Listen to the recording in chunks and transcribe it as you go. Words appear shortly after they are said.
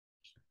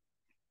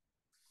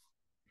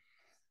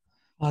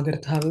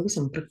आगर्थाविव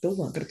सम्पृक्तौ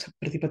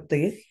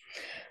वागर्थप्रतिपत्तये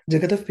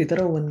जगतः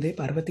पितरौ वन्दे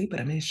Parvati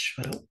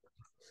परमेश्वरौ.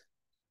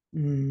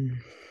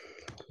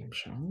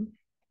 निमिषं.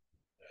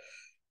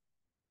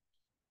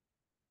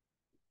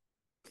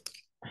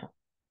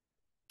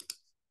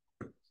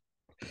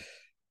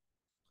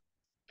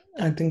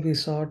 I think we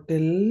saw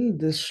till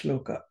this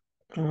shloka.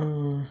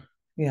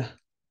 Yeah.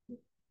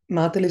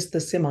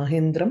 Matalistasya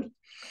mahendram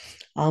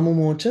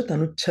amumocha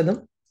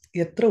tanuchadam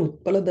yatra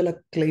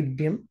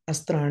utpaladalaklaibyam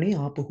astrani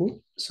apuhu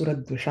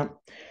suradvisham.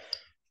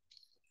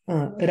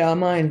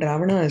 Rama and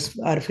Ravana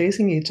are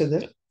facing each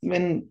other.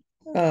 When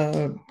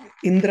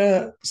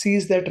Indra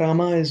sees that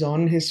Rama is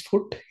on his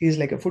foot, he's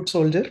like a foot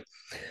soldier,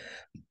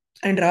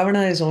 and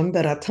Ravana is on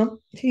the Ratham,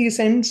 he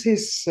sends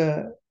his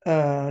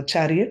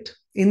chariot.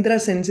 Indra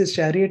sends his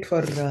chariot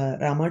for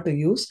Rama to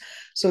use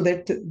so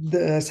that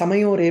the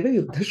Samayoreva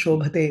Yuddha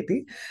Shobhate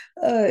iti,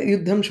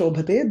 Yuddham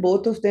Shobhate,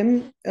 both of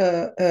them,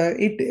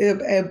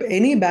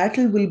 any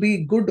battle will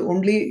be good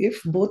only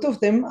if both of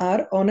them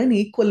are on an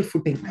equal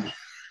footing.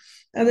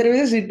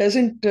 Otherwise, it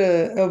doesn't.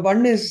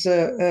 One is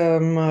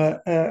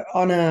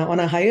on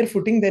a higher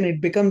footing, then it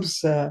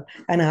becomes an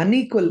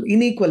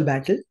unequal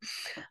battle.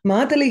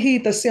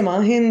 Matalihi tasya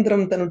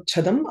mahendram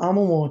tanuchadam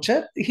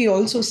amumocha. He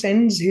also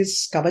sends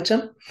his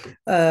kavacham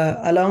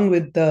along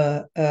with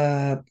the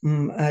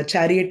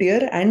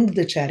charioteer and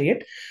the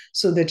chariot.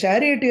 So the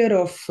charioteer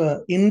of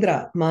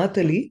Indra,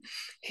 Matali,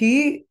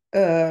 he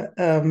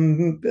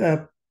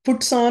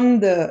puts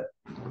on the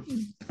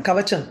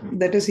kavacham,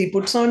 that is, he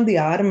puts on the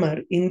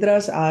armor,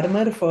 Indra's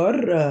armor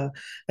for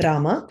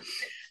Rama,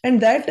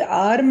 and that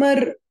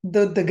armor,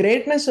 the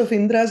greatness of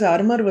Indra's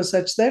armor was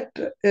such that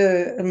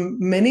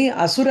many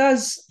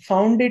asuras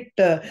found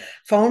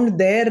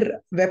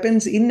their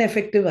weapons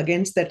ineffective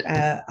against that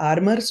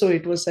armor. So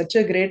it was such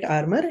a great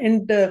armor,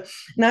 and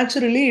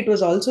naturally it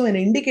was also an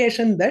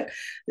indication that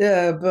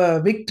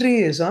victory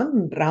is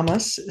on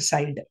Rama's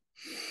side.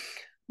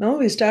 Now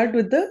we start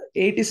with the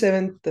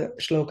 87th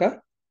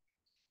shloka.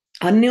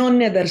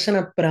 अन्योन्य दर्शन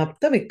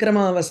प्राप्त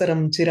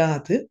विक्रमावसरं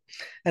चिरात्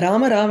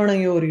राम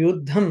रावणयोर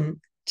युद्धं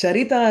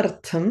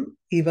चरितार्थम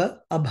इव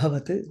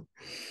अभवत्.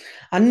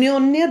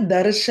 अन्योन्य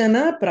दर्शन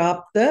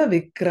प्राप्त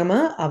Vikram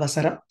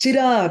अवसरम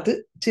चिरात्,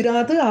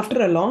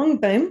 after a long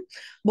time,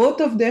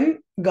 both of them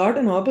got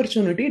an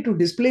opportunity to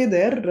display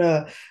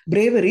their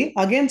bravery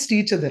against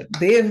each other.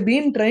 They have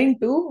been trying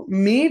to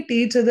meet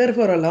each other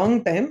for a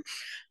long time.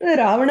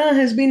 Ravana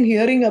has been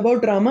hearing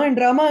about Rama, and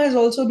Rama has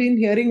also been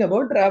hearing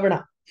about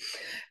Ravana.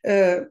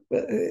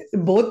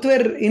 Both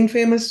were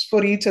infamous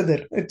for each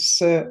other.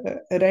 It's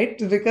right,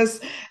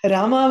 because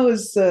Rama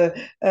was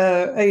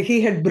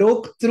he had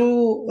broke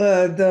through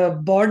the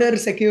border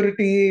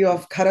security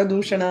of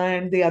Kharadushana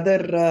and the other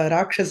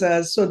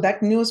Rakshasas, so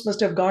that news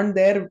must have gone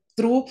there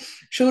through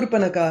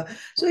Shurpanaka.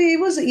 So he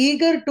was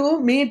eager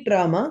to meet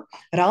Rama.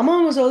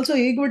 Rama was also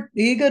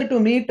eager to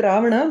meet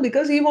Ravana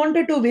because he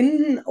wanted to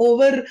win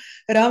over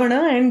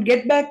Ravana and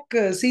get back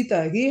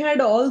Sita. He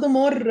had all the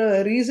more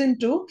reason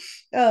to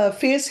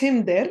face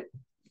him there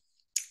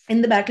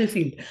in the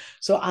battlefield.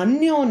 So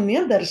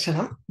Anyonya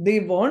Darshanam, they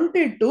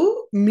wanted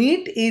to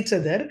meet each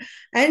other,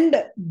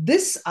 and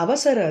this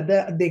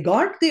avasara, they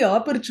got the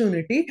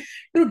opportunity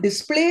to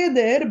display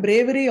their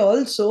bravery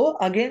also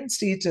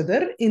against each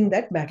other in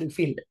that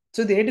battlefield.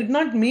 So they did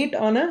not meet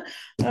on a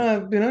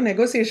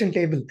negotiation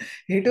table.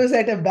 It was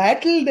at a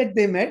battle that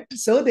they met.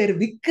 So their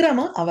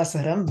Vikrama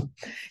Avasaram.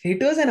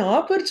 It was an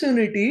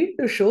opportunity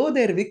to show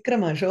their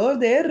Vikrama, show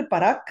their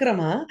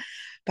Parakrama.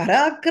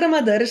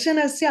 Parakrama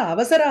darshanasya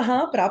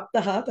avasaraha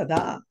praptaha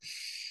tada.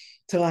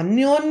 So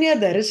anyonya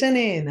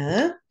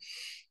darshanena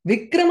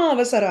Vikrama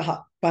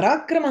avasaraha,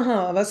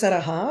 parakramaha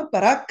avasaraha,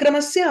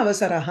 parakramasya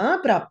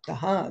avasaraha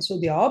praptaha. So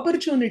the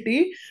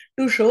opportunity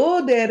to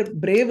show their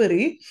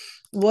bravery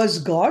was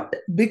got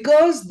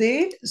because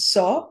they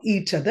saw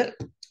each other.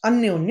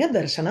 Anyonya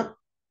darshana.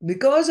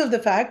 Because of the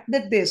fact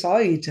that they saw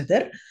each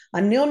other,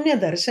 anyonya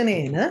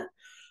darshanena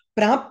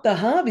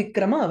praptaha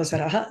vikrama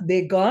avasaraha.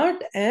 They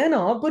got an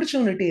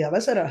opportunity,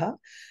 avasaraha,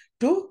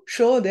 to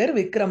show their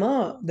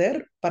vikrama,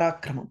 their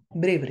parakrama,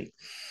 bravery,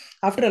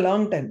 after a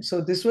long time.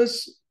 So this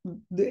was,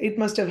 it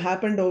must have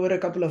happened over a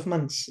couple of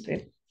months,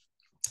 right?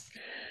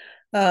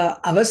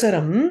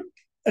 Avasaram,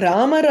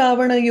 Rama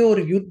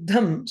Ravanayor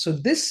Yuddham. So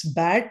this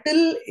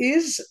battle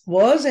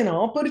was an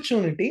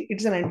opportunity.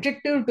 It's an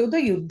adjective to the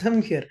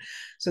Yuddham here.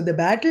 So the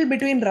battle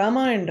between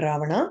Rama and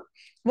Ravana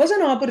was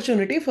an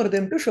opportunity for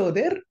them to show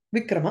their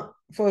Vikrama,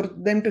 for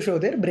them to show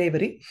their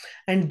bravery.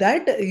 And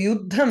that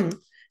Yuddham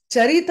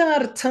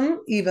Charitartham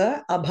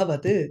iva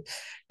abhavat. It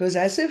was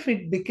as if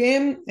it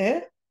became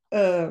a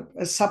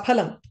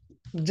saphalam.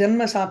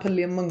 Janma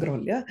saphalyam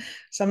mangrolya,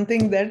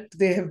 something that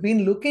they have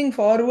been looking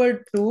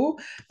forward to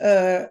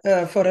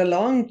for a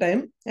long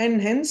time, and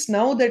hence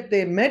now that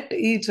they met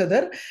each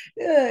other,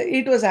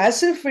 it was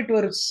as if it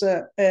was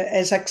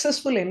a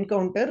successful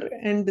encounter,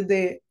 and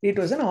it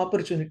was an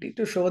opportunity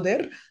to show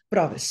their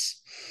prowess.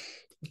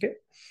 Okay,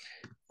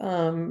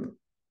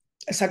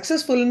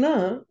 successful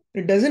na,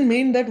 it doesn't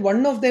mean that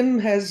one of them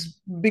has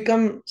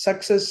become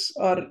success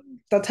or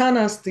tatha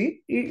nasti.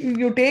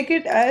 You take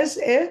it as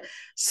a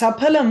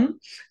sapalyam.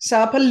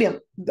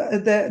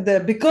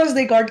 Because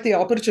they got the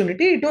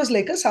opportunity, it was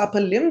like a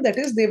sapalyam. That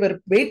is, they were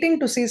waiting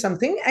to see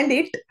something and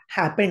it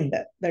happened.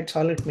 That's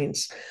all it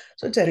means.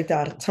 So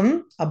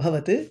charitartham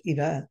abhavat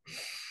iva.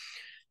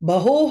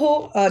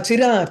 Bahoho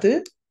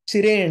chirat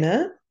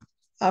chirena.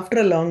 After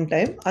a long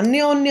time,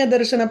 Anyonya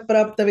Darshana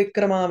Prapta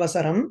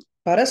Vikramavasaram,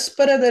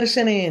 Paraspara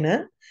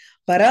Darshanena,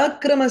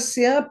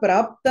 Parakramasya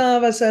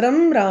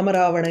Praptavasaram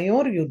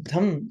Ramaravanayor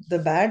Yuddham. The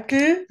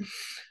battle,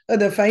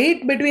 the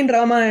fight between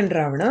Rama and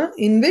Ravana,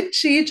 in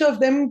which each of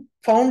them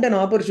found an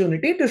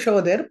opportunity to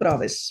show their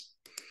prowess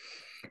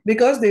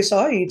because they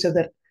saw each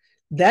other.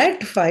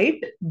 That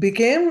fight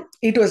became,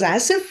 it was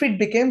as if it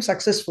became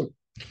successful.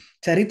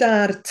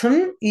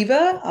 Charitartham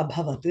iva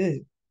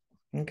abhavat.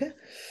 Okay.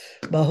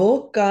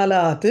 Baho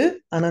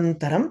kalat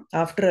anantaram,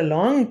 after a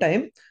long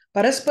time,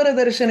 paraspara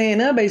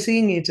darshanena, by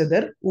seeing each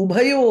other,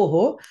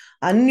 ubhayoho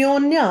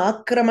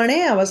anyonya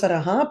akramane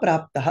avasaraha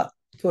praptaha.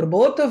 For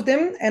both of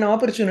them, an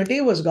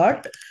opportunity was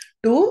got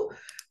to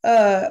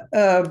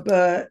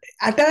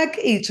attack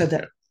each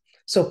other.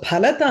 So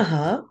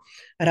phalataha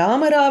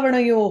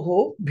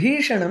Ramaravanayoho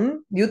bhishanam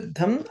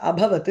yuddham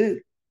abhavat.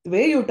 The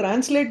way you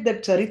translate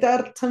that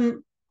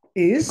charitartham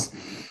is,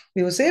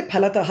 you say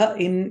phalataha,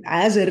 in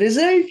as a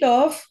result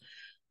of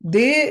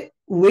they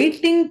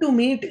waiting to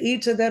meet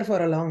each other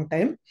for a long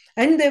time,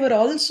 and they were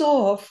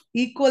also of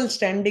equal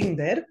standing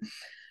there.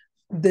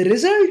 The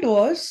result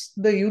was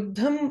the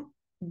yuddham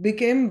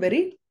became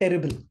very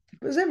terrible.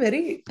 It was a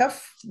very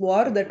tough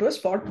war that was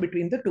fought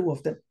between the two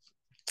of them.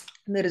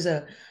 There is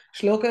a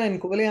shloka in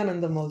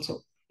Kuvalayanandam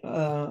also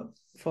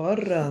for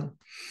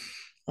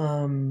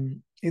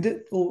Ananvaya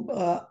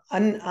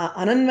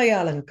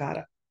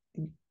Alankara.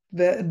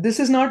 This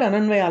is not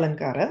Ananvaya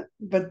Alankara,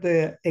 but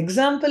the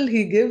example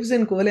he gives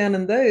in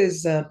Kuvalayananda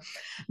is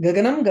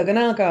Gaganam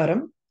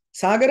Gaganakaram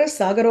Sagara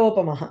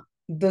Sagaropamaha.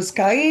 The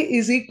sky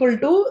is equal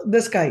to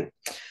the sky.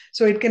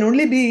 So it can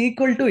only be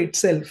equal to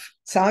itself.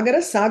 Sagara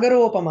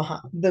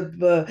Sagaropamaha.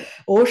 The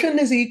ocean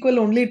is equal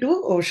only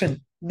to ocean.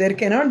 There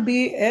cannot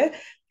be a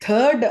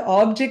third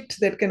object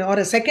that can, or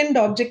a second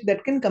object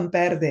that can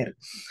compare there.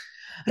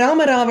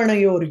 Rama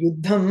Ravanayor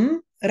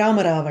Yuddham,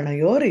 Rama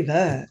Ravanayor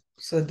Iva.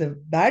 So the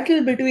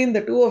battle between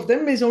the two of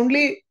them is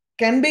only,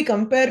 can be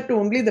compared to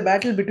only the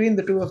battle between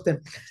the two of them.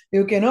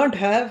 You cannot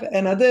have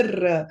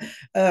another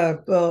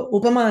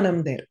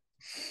upamanam there.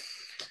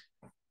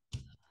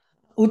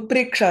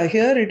 Utpreksha,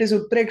 here it is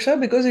Utpreksha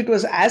because it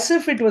was as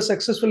if it was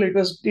successful.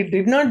 It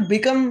did not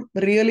become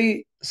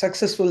really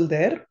successful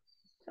there.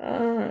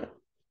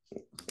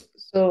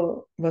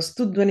 So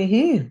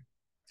Vastudvanihi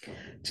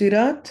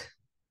Chirat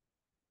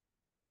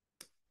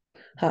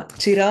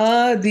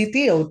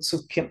Chiraditi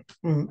Autsukyam.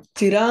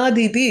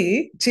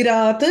 Chiraditi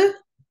Chirat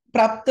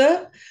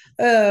Prapta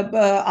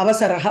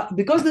Avasaraha.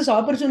 Because this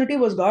opportunity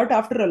was got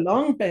after a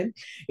long time,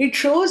 it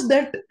shows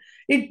that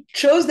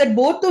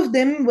both of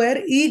them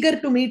were eager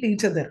to meet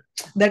each other.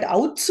 That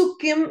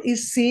Autsukyam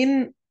is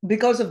seen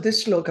because of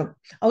this slokam.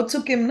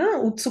 Autsukyam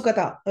na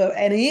utsukata,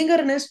 an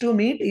eagerness to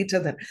meet each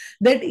other.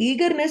 That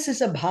eagerness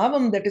is a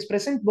bhavam that is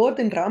present both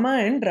in Rama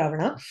and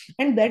Ravana,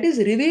 and that is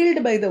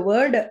revealed by the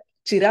word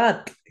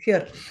chirat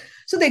here.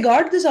 So they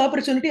got this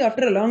opportunity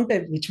after a long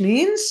time, which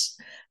means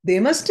they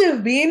must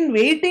have been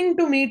waiting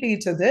to meet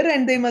each other,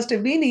 and they must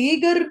have been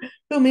eager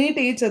to meet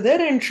each other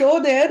and show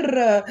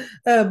their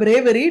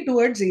bravery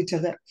towards each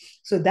other.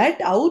 So that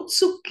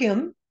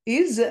Autsukyam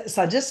is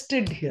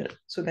suggested here.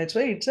 So that's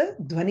why it's a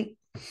Dhvani.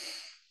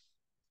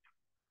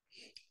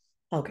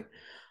 Okay.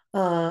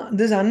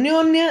 This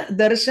Anyonya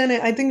Darshana,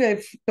 I think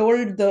I've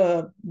told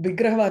the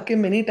Vigraha Vakyam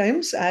many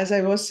times, as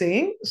I was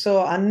saying.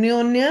 So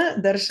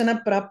Anyonya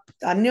Darshana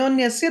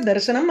Anyonyasya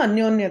Darshanam,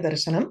 Anyonya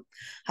Darshanam,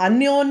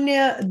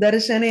 Anyonya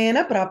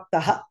Darshanena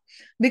Praptaha,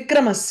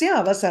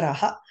 Vikramasya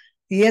Avasaraha,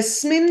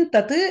 Yasmin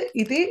Tat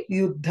iti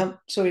Yuddham.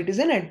 So it is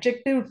an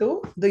adjective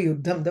to the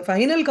Yuddham. The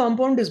final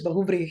compound is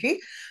Bahuvrihi.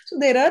 So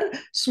there are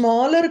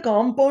smaller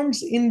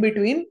compounds in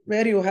between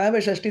where you have a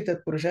Shashti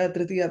Tatpurusha,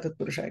 Tritiya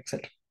Tatpurusha,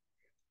 etc.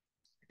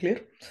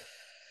 Clear?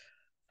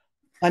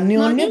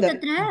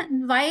 Tatra,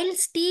 while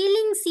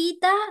stealing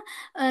Sita,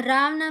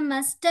 Ravana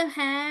must have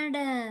had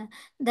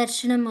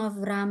darshanam of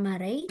Rama,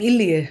 right?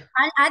 Illiye.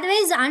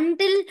 Otherwise,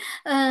 until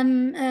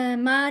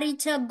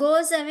Maricha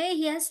goes away,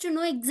 he has to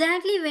know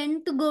exactly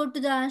when to go to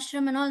the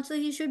ashram, and also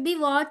he should be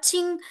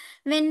watching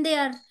when they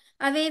are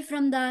away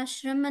from the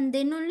ashram, and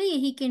then only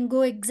he can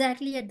go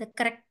exactly at the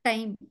correct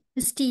time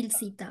to steal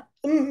Sita.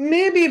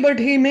 Maybe, but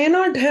he may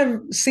not have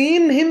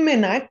seen him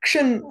in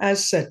action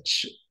as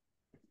such.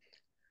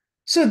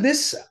 So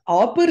this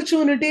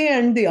opportunity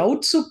and the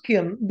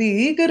Autsukyam, the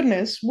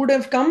eagerness, would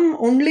have come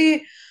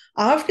only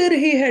after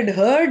he had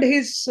heard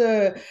his,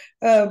 war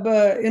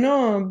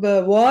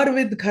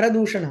with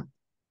Kharadushana.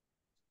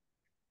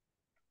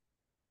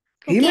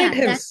 He might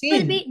have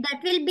seen.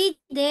 That will be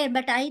there,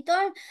 but I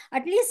thought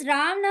at least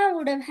Ravana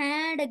would have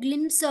had a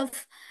glimpse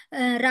of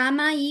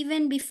Rama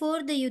even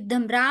before the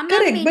Yuddham. Rama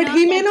Correct, may but not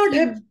he may have not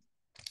seen. have.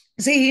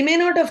 See, he may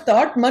not have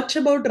thought much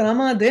about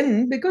Rama then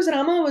because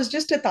Rama was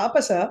just a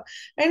tapasa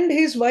and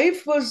his wife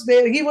was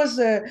there. He was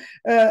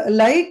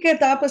like a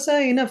tapasa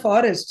in a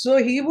forest. So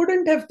he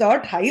wouldn't have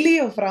thought highly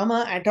of Rama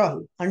at all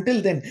until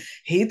then.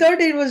 He thought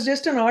he was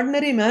just an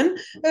ordinary man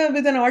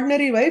with an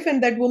ordinary wife, and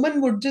that woman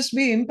would just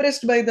be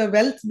impressed by the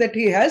wealth that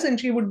he has and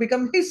she would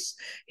become his.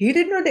 He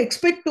did not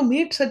expect to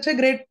meet such a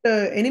great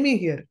enemy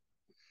here.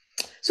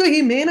 So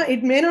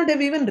it may not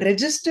have even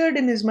registered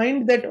in his mind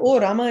that, oh,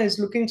 Rama is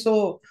looking so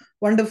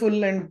wonderful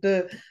and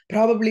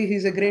probably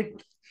he's a great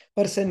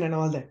person and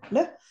all that.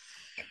 No?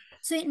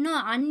 So, no,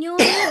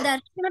 Anyonya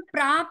Darshana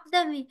Prapta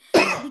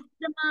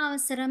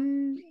Vikramasaram,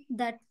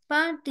 that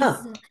part is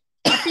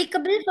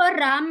applicable for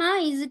Rama.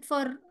 Is it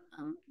for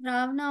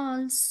Ravana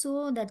also?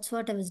 That's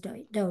what I was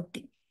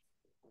doubting.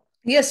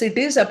 Yes, it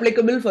is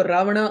applicable for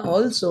Ravana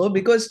also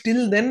because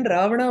till then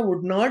Ravana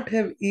would not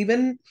have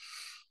even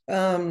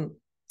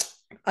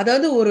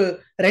அதாவது ஒரு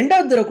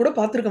ரெண்டாவது தடவை கூட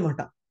பார்த்திருக்க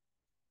மாட்டான்.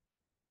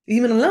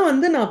 இவனெல்லாம்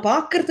வந்து நான்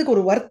பார்க்கறதுக்கு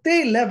ஒரு வர்த்தே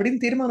இல்லை அப்படின்னு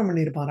தீர்மானம்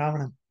பண்ணியிருப்பான்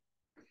Ravanan.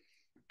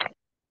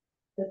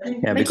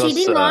 Yeah, but because he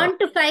didn't want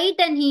to fight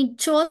and he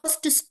chose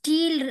to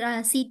steal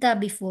Sita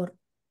before.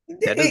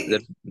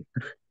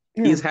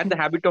 He's had the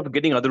habit of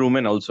getting other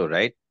women also,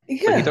 right?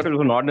 Yeah. So he thought it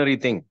was an ordinary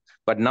thing.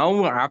 But now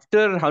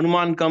after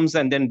Hanuman comes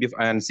and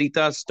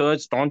Sita's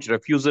staunch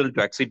refusal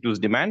to accede to his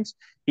demands,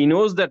 he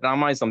knows that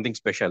Rama is something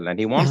special and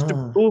he wants to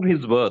prove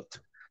his worth.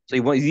 So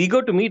he's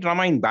eager to meet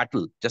Rama in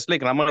battle, just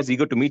like Rama is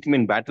eager to meet him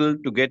in battle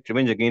to get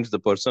revenge against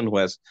the person who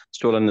has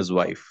stolen his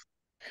wife.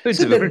 So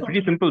it's a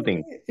pretty simple thing.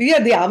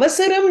 Yeah, the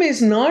avasaram is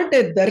not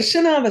a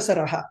darshana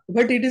avasaraha,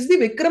 but it is the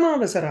vikrama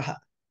avasaraha.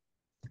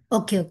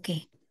 Okay.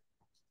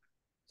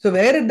 So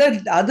where that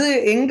அது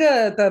எங்க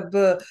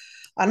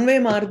அன்வை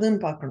மாறுதுன்னு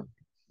பார்க்கணும்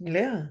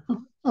இல்லையா?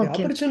 The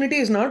opportunity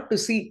is not to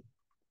see,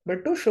 but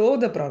to show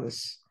the prowess.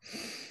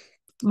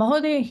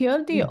 Mahoday, here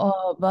the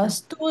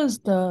Vastu is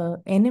the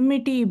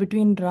enmity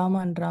between Rama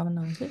and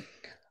Ravana, is it?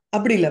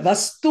 அப்படி இல்லை,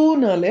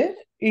 வஸ்துனாலே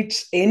it's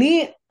any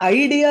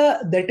idea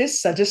that is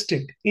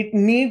suggested. It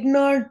need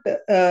not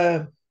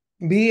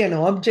be an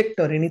object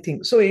or anything.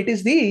 So it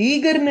is the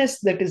eagerness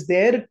that is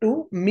there to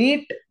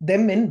meet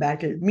them in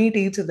battle, meet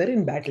each other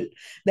in battle.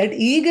 That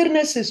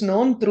eagerness is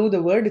known through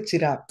the word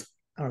chirat.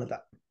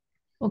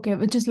 Okay,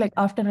 which is like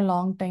after a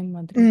long time.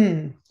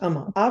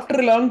 After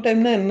a long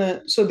time,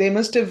 so they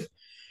must have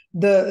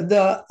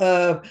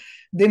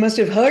they must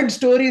have heard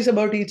stories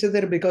about each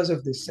other because of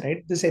this,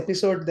 right? This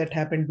episode that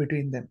happened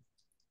between them.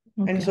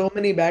 Okay. And so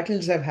many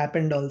battles have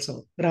happened also.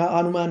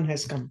 Hanuman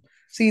has come.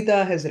 Sita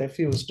has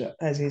refused,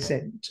 as he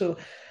said. So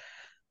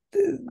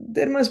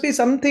there must be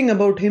something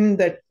about him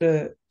that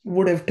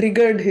would have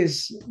triggered his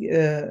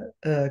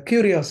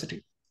curiosity.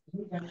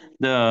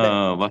 The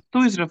Vastu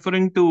is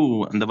referring to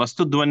the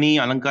Vastu Dwani,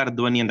 Alankar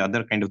Dwani, and the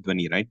other kind of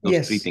Dwani, right?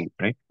 Those three things,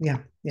 right? Yeah.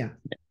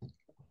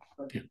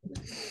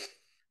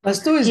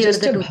 Vastu is here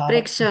just that a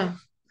Utpreksha.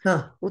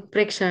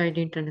 Utpreksha, I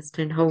didn't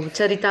understand how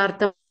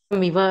Charitartham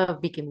Iva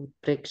became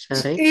Utpreksha,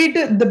 right?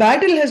 The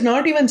battle has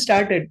not even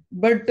started,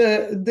 but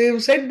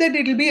they've said that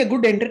it will be a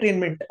good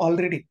entertainment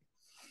already.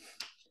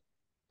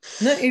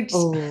 No, it's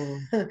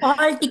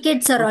all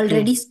tickets are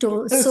already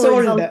sold.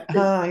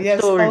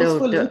 Yes,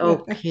 sold out.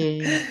 Okay.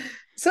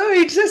 So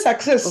it's a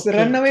success,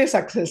 runaway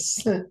success.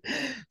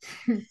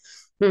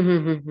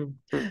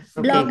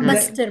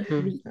 Blockbuster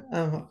movie.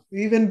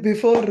 Even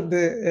before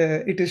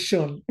it is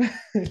shown.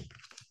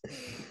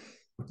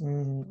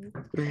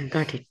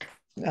 Got it.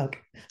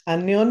 Okay.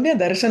 Anyonya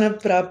darshana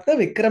prapta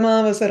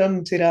vikramavasaram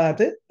chirat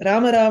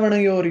Rama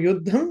Ravanayor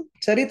yuddham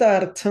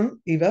charitartham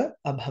iva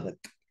abhavat.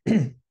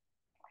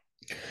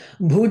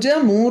 Bhuja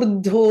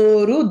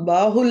murdhoru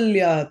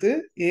bahulyat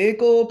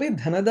ekopi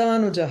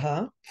dhanadanujaha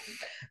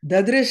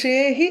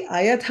dadrishehi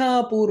ayatha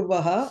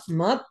purvaha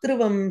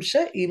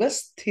matruvamsha iva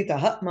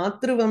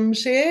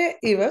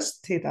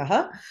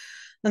sthitaha.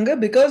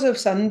 Because of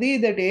sandhi,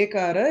 that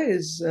ekara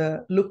is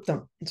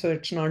luptam, so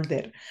it's not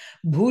there.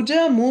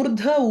 Bhuja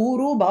murdha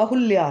uru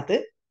bahulyat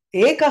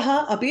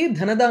ekaha api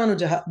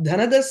dhanadanujaha.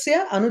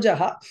 Dhanadasya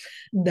anujaha.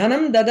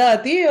 Dhanam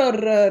dadati, or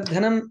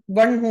dhanam,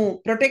 one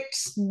who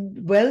protects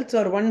wealth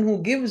or one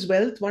who gives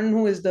wealth, one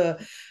who is the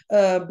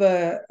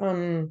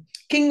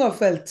king of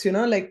wealth,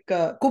 like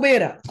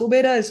Kubera.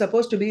 Kubera is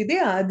supposed to be the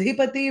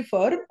adhipati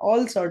for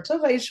all sorts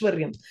of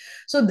Aishwaryam.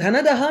 So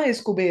Dhanadaha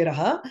is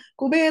Kuberaha.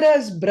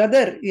 Kubera's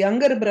brother,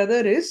 younger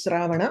brother is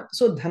Ravana.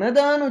 So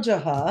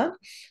Dhanadanujaha,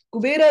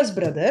 Kubera's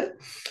brother,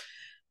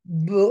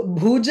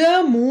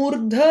 Bhuja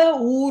Murdha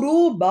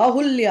Uru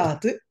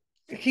Bahulyat.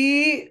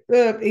 He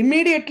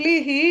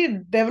immediately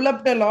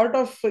developed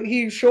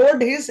he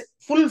showed his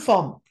full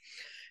form.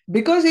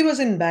 Because he was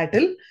in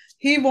battle,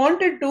 he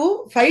wanted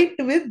to fight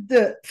with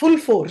full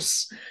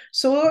force.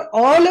 So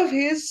all of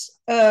his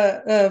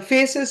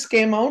faces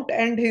came out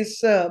and his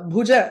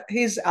bhuja,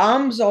 his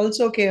arms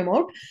also came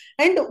out.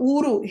 And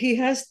uru, he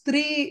has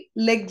 3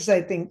 legs,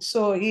 I think.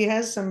 So he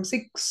has some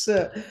 6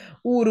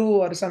 uru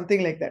or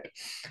something like that.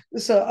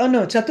 So,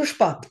 no,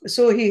 chatushpat.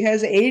 So he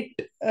has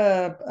 8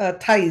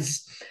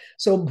 thighs.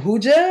 So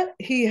bhuja,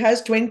 he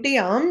has 20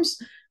 arms.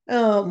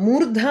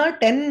 Murdha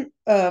 10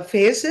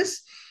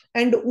 faces,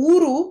 and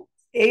Uru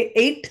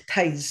 8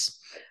 thighs.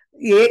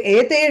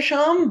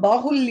 Etesham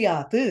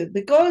bahulyat,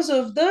 because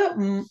of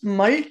the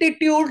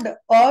multitude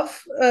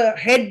of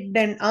head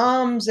and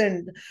arms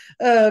and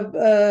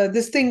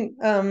this thing,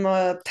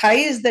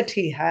 thighs that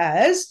he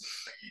has,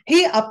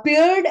 he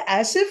appeared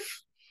as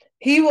if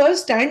he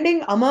was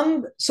standing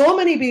among so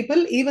many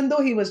people, even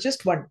though he was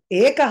just one.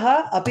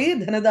 Ekaha api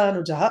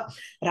dhanadanujaha.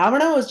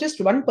 Ravana was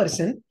just one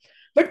person.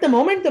 But the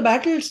moment the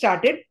battle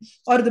started,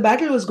 or the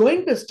battle was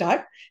going to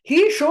start,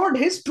 he showed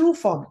his true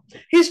form.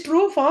 His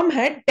true form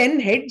had 10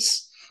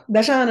 heads,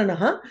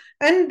 Dashananaha,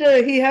 and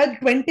he had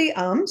 20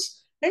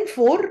 arms and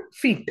 4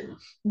 feet.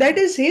 That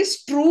is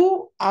his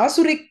true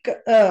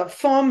Asuric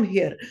form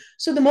here.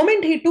 So the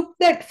moment he took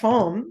that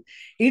form,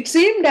 it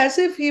seemed as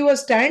if he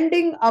was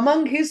standing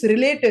among his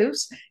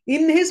relatives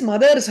in his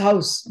mother's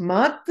house.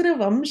 Matra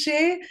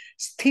Vamshe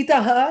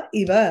Sthitaha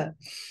Iva.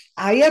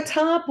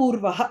 Ayatha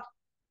Purvaha.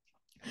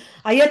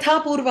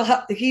 Ayatha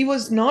Purvaha. He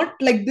was not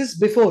like this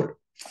before.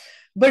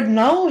 But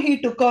now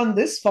he took on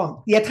this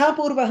form. Yatha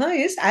Purvaha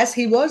is as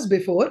he was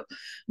before.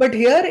 But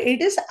here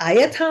it is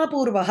Ayatha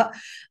Purvaha.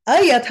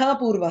 Ayatha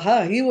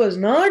Purvaha. He was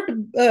not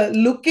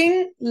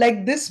looking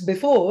like this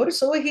before.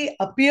 So he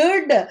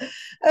appeared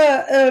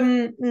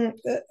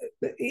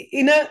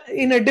in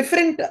a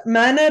different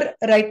manner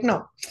right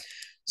now.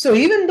 So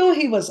even though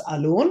he was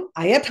alone,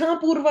 Ayatha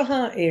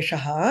Purvaha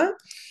Eshaha,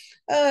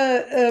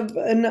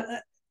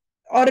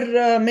 or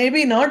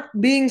maybe not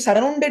being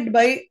surrounded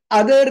by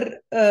other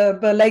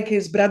like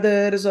his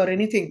brothers or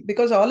anything,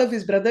 because all of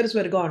his brothers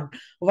were gone.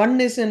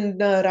 One is in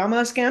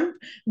Rama's camp,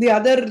 the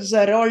others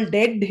are all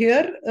dead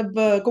here.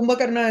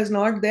 Kumbhakarna is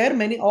not there.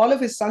 All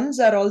of his sons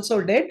are also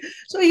dead,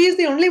 so he is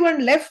the only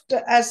one left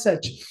as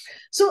such.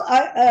 So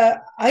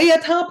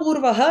ayatha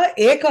purvaha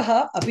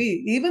ekaha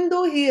api, even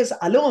though he is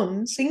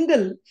alone,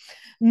 single,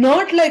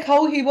 not like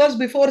how he was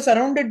before,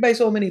 surrounded by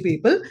so many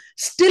people,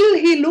 still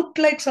he looked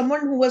like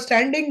someone who was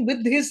standing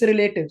with his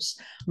relatives.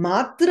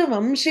 Matra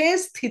vamshe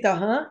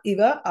sthitaha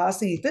iva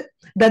asit.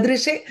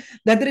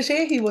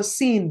 Dadrishe, he was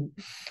seen.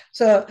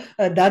 So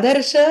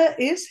dadarsha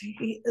is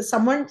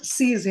someone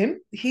sees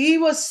him. He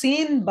was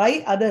seen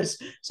by others.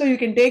 So you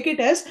can take it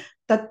as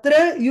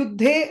tatra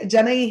yuddhe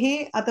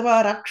janaihi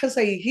atava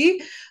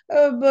rakshasaihi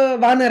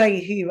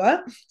vanaraihi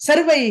va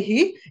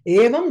sarvaihi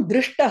evam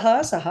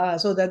drishtaha saha.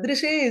 So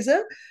dadrishe is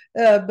a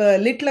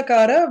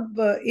litlakara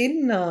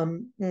in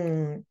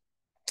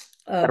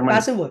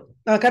passive word,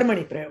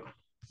 karmani prayoga.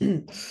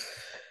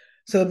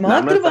 So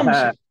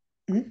matruvamshe.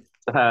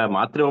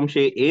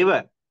 मातृवंशे एव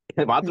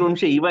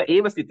मातृवंशे इव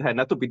एव स्थितः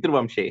न तु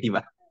पितृवंशे इव.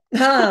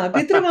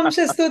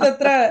 पितृवंशस्तु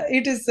तत्र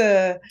it is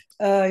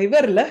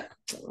ivarla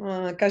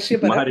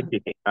Kashyapara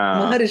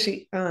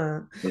Maharishi,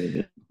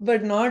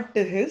 but not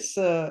his.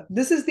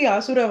 This is the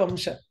Asura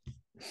Vamsha.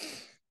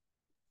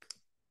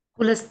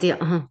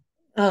 Pulastya.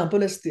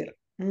 Pulastya.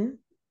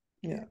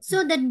 Yeah.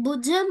 So that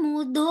Bhuja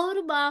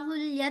Mudhor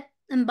Bahulya,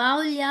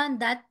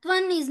 that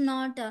one is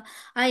not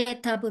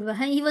Ayatha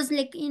Purvaha. He was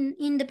like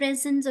in the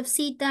presence of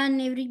Sita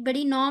and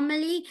everybody.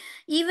 Normally,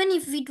 even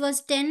if it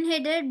was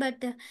 10-headed,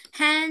 but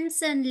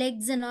hands and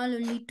legs and all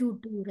only two,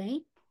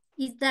 right?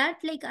 Is that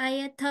like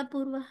Ayatha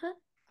Purvaha?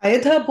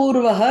 Ayatha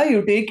Purvaha,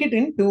 you take it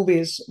in two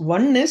ways.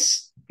 One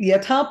is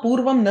Yatha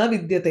Purvam na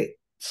vidyate.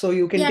 So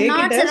you can take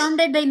not it as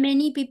surrounded by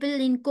many people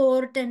in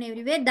court and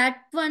everywhere.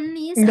 That one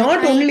is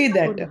not only Ayatha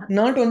that. Purvaha.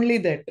 Not only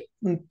that.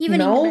 Even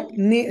now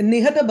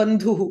Nihata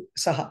Bandhuhu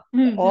Saha.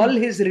 All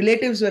his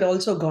relatives were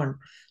also gone.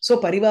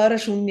 So Parivara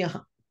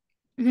Shunyaha.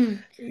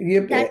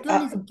 That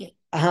one is okay.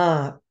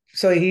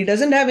 So he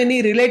doesn't have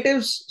any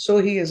relatives, so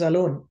he is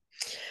alone.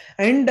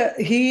 And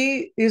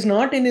he is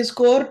not in his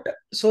court,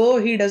 so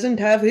he doesn't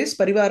have his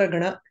Parivara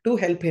Gana to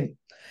help him.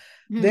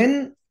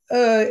 Then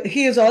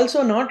he is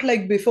also not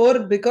like before,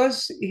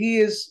 because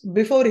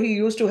before he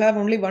used to have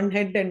only one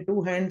head and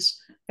 2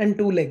 hands and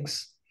 2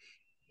 legs.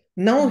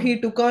 Now he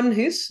took on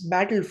his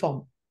battle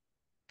form.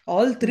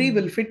 All 3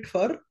 will fit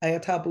for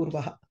Ayatha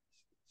Purvaha.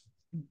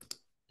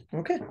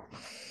 Okay.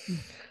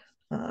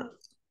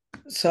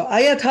 So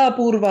Ayatha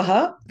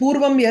Purvaha,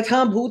 Purvam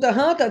Yatha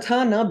Bhutaha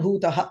Tatha Na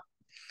Bhutaha.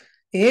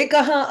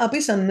 Ekaha api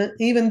san,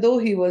 even though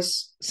he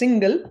was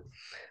single,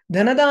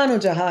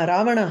 Dhanadanujaha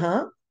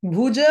Ravanaha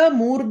Bhuja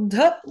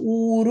Murdha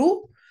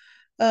Uru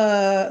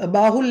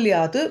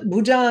Bahulyat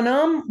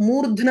Bhujanam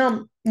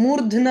Murdhnam.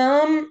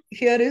 Murdhnam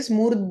here is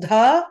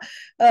Murdha,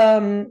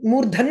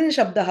 Murdhan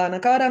Shabdaha,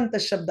 Nakaranta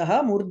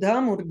Shabdaha,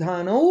 Murdha,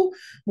 Murdhanau,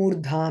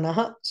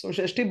 Murdhanaha. So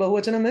Shashti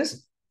Bahuvachanam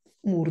is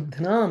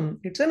Murdhnam.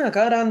 It's an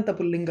Akaranta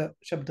Pullinga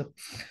Shabda.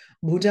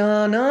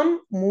 Bhujanam,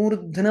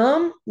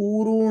 Murdhnam,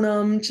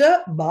 Urunam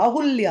cha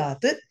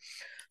Bahulyat.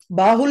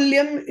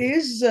 Bahulyam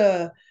is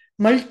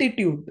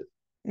multitude.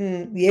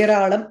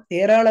 Yeralam,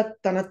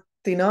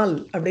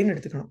 Yeralatanatinal. Abdin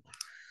eduthukanum.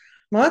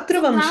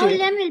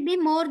 Bahulyam will be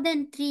more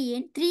than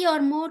 3. 3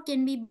 or more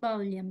can be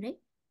Bahulyam, right?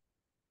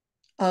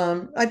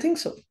 I think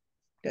so.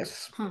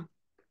 Yes.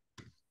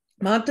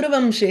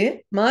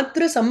 Matravamshe,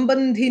 Matra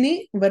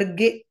Sambandhini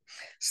Varge,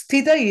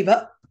 Sthita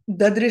Iva.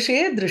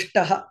 dadrishe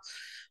drishtaha.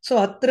 So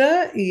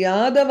atra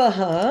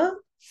Yadavaha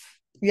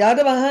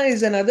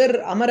is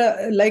another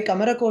Amara, like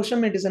Amara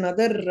Kosham, it is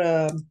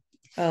another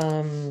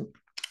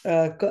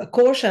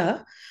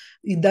kosha.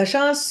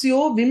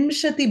 Dashasyo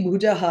vimshati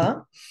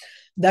bhujaha.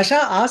 Dasha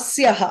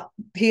asyaha.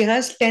 He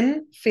has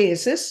 10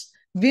 faces.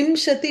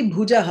 Vimshati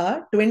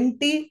bhujaha,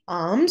 20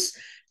 arms.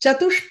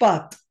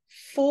 Chatushpat,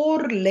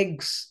 4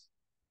 legs.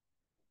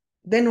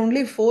 Then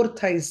only 4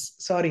 thighs.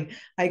 Sorry,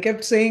 I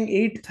kept saying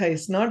 8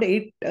 thighs, not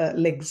 8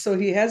 legs. So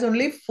he has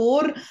only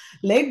 4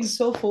 legs,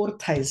 so 4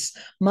 thighs.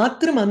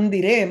 Matra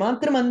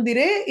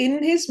Mandire,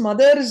 in his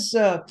mother's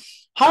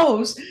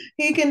house,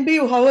 he can be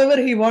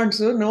however he wants.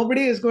 So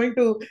nobody is going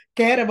to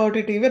care about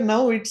it. Even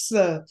now, it's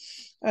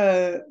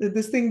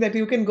this thing that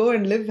you can go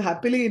and live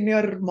happily in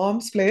your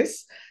mom's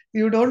place.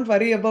 You don't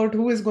worry about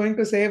who is going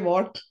to say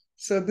what.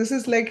 So this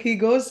is like he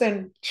goes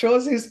and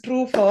shows his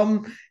true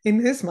form in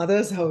his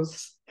mother's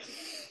house,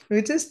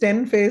 which is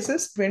 10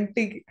 faces,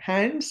 20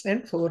 hands,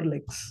 and 4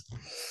 legs.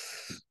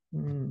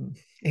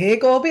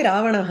 Hekopi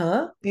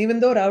Ravanaha, even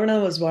though Ravana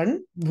was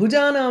one,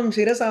 Bhujanam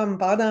Shirasam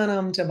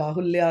Padanam cha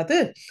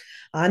Bahulyat,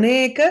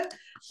 Aneka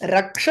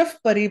Rakshaf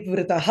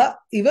Parivritaha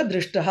Iva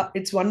Drishtaha.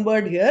 It's one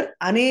word here.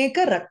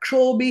 Aneka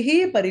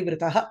Rakshobihi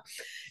Parivritaha.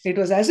 It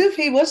was as if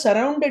he was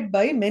surrounded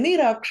by many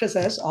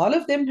Rakshasas. All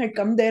of them had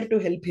come there to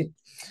help him.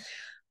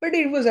 But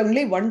it was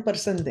only one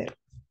person there.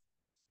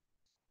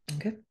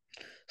 Okay.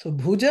 So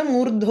Bhuja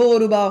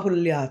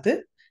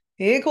Murdhorubahulyat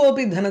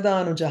Ekopi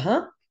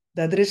Dhanadanujaha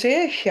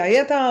Dadrishe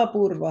Hyayata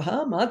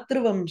Purvaha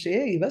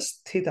Matruvamshe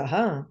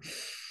Ivasthitaha.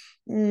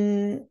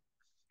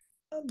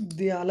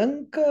 The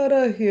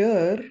Alankara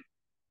here,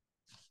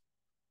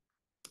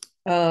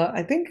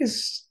 I think,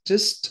 is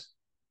just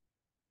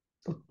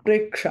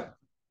Utpreksha.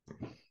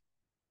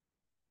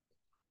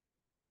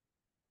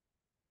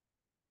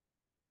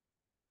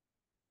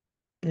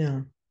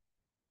 Yeah.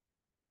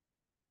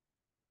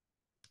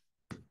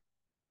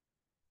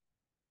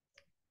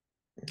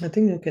 I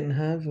think you can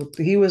have.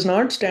 He was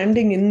not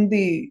standing in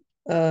the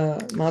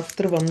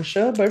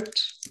Matruvamsha,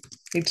 but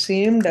it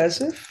seemed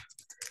as if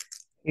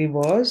he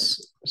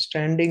was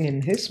standing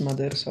in his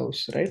mother's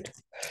house, right?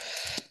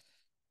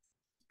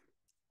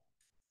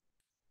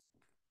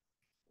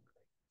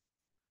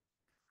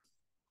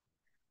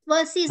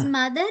 Was his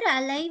mother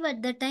alive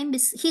at the time?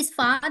 His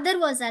father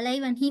was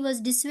alive and he was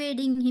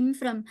dissuading him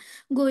from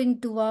going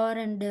to war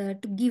and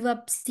to give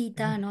up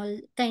Sita and all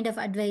kind of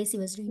advice he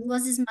was doing.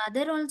 Was his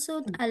mother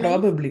also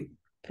alive?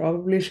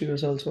 Probably she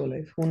was also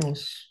alive. Who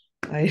knows?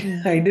 I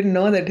didn't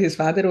know that his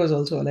father was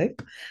also alive.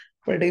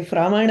 But if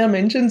Ramayana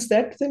mentions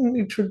that, then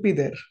it should be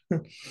there.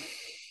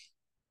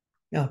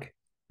 Okay.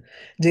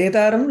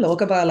 Jetaram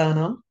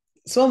Lokapalanam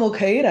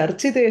Swamukhair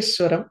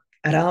Architeshwaram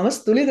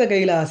Ramastulita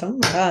Kailasam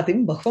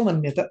Maratim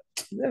Bahvamanyata.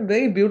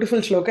 Very beautiful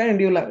shloka, and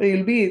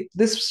you'll be,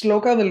 this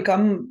shloka will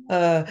come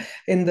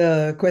in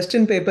the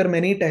question paper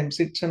many times.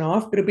 It's an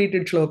oft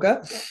repeated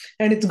shloka,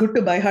 and it's good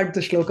to by heart the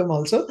shlokam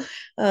also.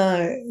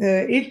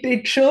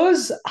 It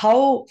shows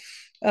how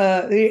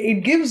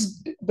it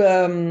gives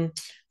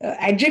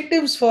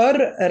adjectives for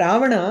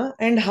Ravana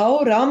and how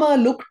Rama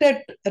looked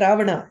at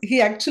Ravana.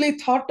 He actually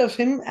thought of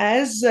him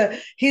as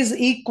his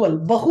equal.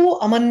 Bahu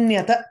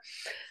amanyata.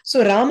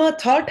 So Rama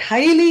thought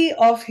highly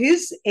of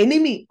his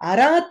enemy.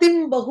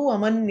 Aratim bahu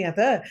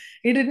amanyata.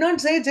 He did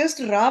not say just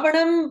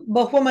Ravanam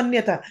bahu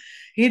amanyata.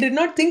 He did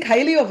not think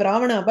highly of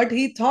Ravana, but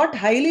he thought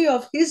highly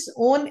of his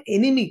own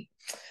enemy.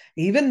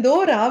 Even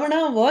though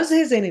Ravana was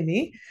his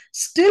enemy,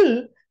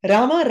 still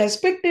Rama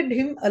respected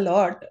him a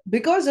lot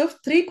because of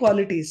 3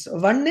 qualities.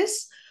 One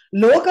is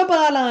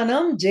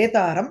Lokapalanam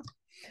Jetaram.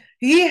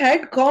 He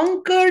had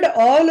conquered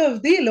all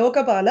of the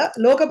Lokapala.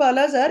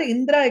 Lokapalas are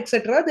Indra,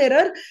 etc. There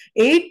are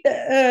 8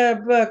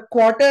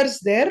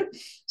 quarters there.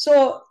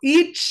 So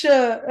each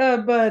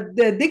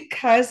the dik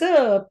has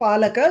a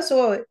palaka.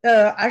 So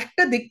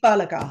Ashta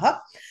Dikpalakaha.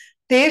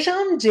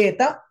 Tesham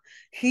Jeta.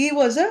 He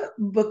was a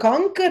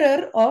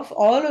conqueror of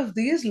all of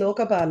these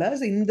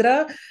Lokapalas,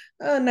 Indra,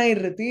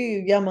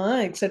 Nairati,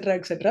 Yama, etc.,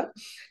 etc.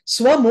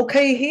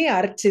 Swamukhaihi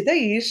Archita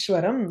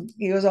Ishwaram.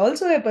 He was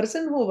also a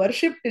person who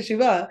worshipped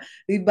Shiva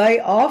by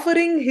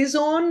offering his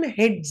own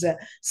heads.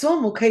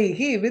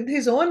 Swamukhaihi, with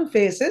his own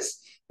faces,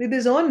 with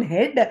his own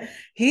head,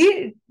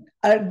 he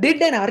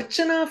did an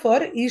archana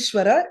for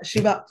Ishwara,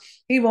 Shiva.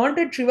 He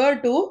wanted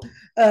Shiva to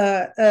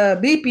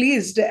be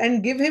pleased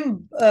and give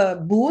him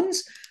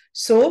boons.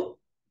 So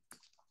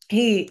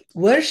he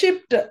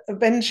worshipped.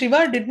 When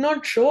Shiva did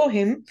not show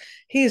him,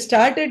 he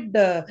started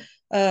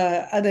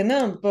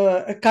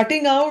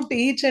cutting out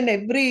each and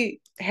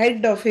every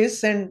head of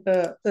his and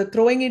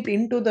throwing it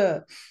into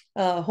the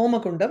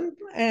Homakundam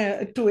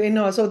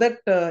so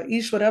that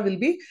Ishwara will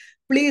be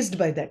pleased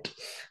by that.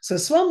 So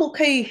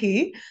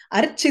Swamukhaihi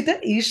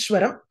Archita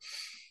Ishwaram.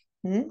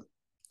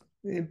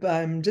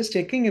 I'm just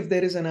checking if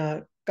there is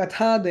a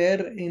katha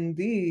there in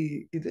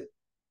the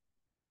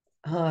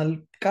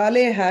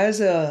Kale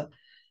has a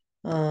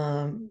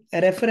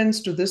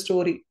reference to this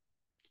story.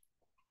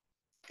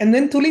 And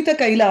then Tulita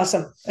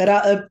Kailasam.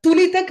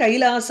 Tulita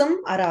Kailasam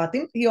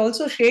Aratim. He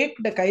also shaked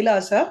the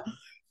Kailasa.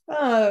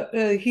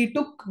 He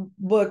took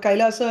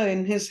Kailasa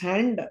in his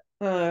hand,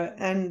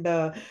 and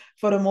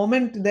for a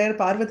moment there,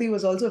 Parvati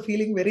was also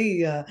feeling very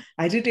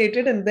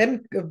agitated. And then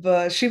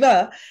Shiva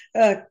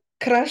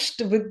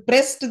pressed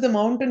the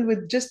mountain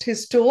with just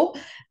his toe,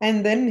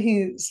 and then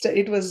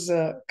it was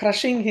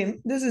crushing him.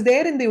 This is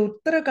there in the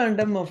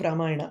Uttarakandam of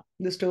Ramayana.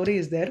 The story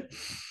is there.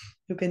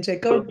 You can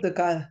check out the.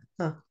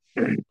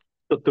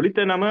 So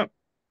Tulita Nama,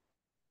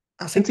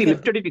 since he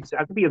lifted it, it's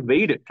actually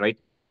weighed it, right?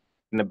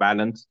 In a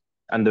balance.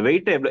 And the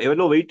weight,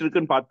 evlo weight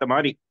irukku paatha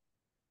mari.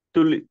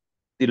 Tula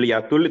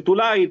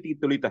iti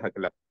Tulita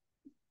hakala.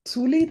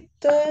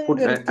 Tulita.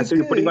 As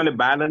you're putting on a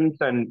balance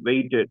and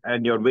weight it,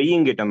 and you're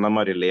weighing it on the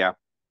mari leya.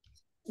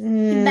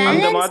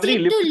 Balanced it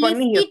to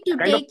lift it to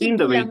take it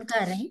to Lanka,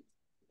 right?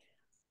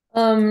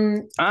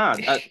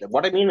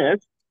 What I mean is,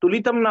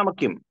 Tulitam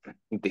namakim.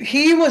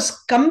 He was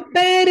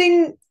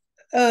comparing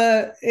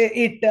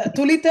it.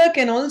 Tulita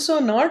can also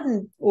not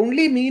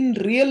only mean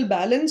real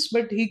balance,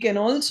 but he can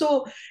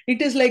also,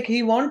 it is like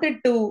he wanted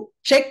to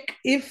check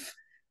if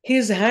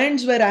his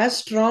hands were as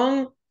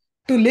strong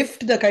to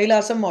lift the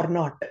Kailasam or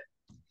not.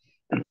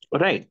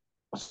 Right.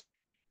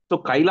 So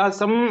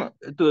Kailasam,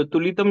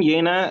 Tulitam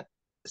yena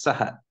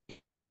saha.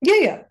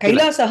 Yeah.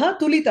 Kailasaha,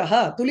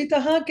 Tulitaha.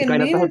 Tulitaha can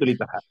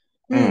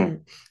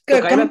mean...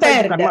 So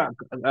compared.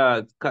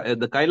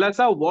 The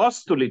Kailasa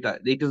was Tulita.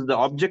 It is the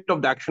object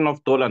of the action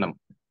of Tolanam.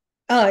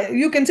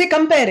 You can say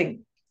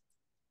comparing.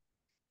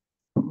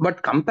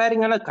 But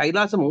comparing ana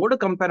Kailasa mode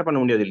compare panna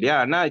mudiyadhu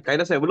illaya ana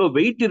Kailasa evlo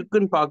weight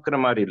irukku paakra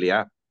mari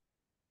illaya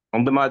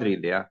andha madri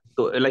illaya.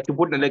 So like you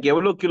put like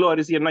evlo kilo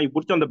arisi enna you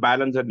put it on the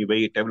balance and you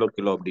weigh it evlo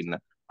kilo appadina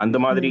andha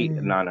madri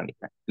naan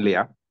nenikken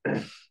illaya.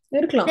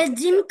 Irukkalam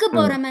gymku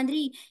pora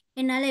madri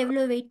ennala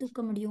evlo weight தூக்க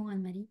முடியும்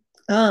அந்த மாதிரி.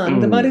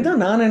 அந்த மாதிரி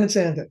தான் நான்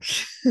நினைச்சேன். அது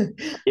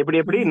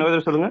எப்படி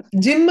இன்னொரு சொல்லுங்க.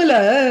 ஜிம்ல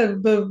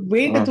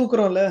வெயிட்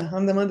தூக்குறோம்ல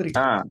அந்த மாதிரி.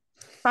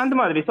 அந்த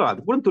மாதிரி. So அது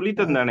கூட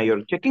துளித்தம் தானே.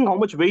 You're checking how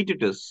much weight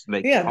it is.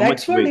 Like yeah,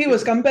 that's what he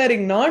was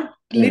comparing, not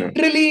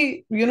literally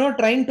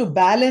trying to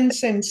balance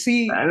and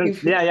see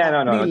if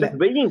no, just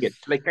weighing it,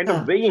 like kind of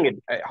weighing it,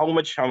 how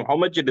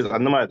much it is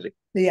அந்த மாதிரி.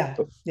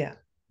 Yeah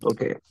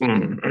okay.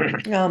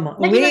 ஆமா.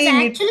 But he was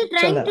actually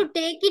trying to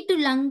take it to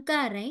Lanka,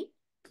 right?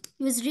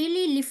 He was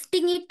really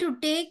lifting it to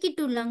take it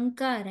to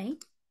Lanka,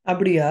 right?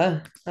 அப்படியா?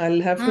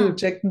 I'll have to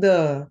check the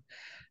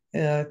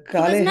he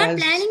was not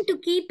planning to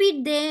keep it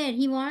there.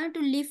 He wanted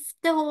to lift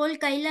the whole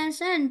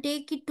Kailasa and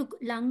take it to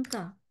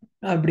Lanka.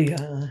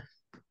 அப்படியா?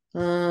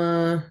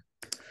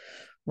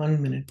 One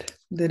minute.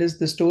 There is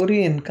the story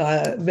in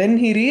when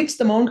he reached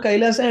the Mount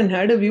Kailasa and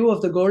had a view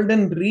of the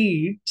golden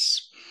reeds.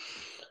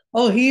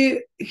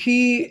 He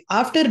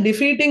after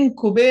defeating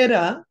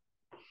Kubera,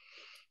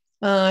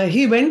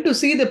 he went to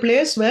see the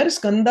place where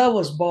Skanda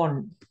was born.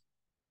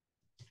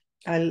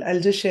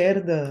 I'll just share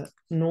the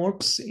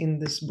notes in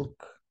this book.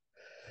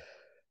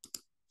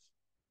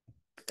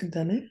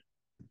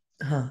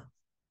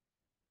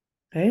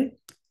 Right?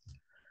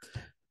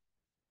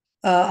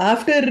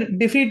 After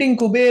defeating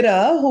Kubera,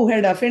 who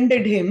had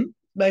offended him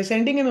by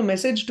sending him a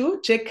message to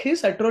check his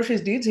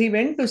atrocious deeds, he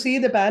went to see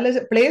the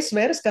place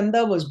where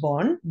Skanda was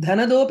born.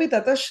 Dhanadopi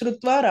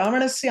tatashrutva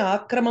Ravanasya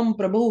akramam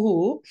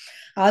prabhuhu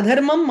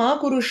adharmam ma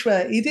kurushva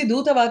iti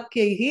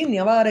dutavakyaihi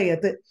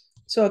nyavarayat.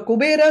 So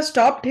Kubera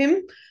stopped him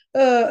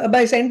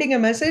by sending a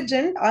message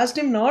and asked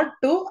him not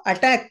to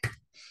attack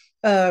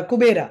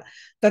Kubera.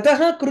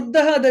 Tataha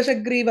kruddaha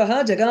dashagrivaha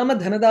jagama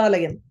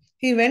dhanadalayam.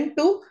 He went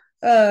to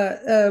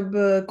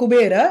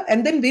Kubera and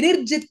then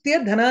Vinirjitya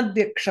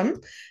Dhanadhyaksham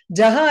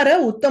Jahara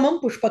Uttamam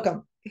Pushpakam.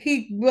 He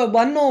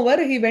won over,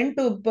 he went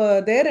to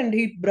there and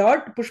he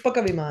brought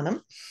Pushpaka Vimanam,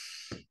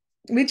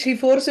 which he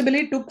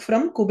forcibly took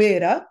from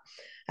Kubera.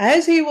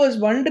 As he was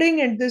wondering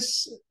at this,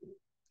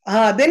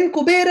 then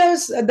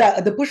Kubera's,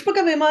 the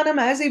Pushpaka Vimanam,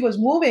 as he was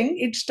moving,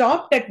 it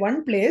stopped at one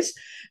place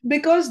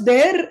because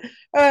there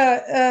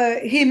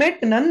he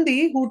met Nandi,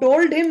 who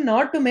told him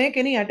not to make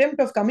any attempt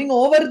of coming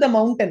over the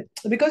mountain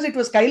because it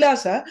was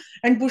Kailasa,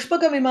 and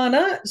Pushpaka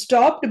Vimana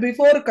stopped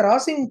before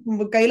crossing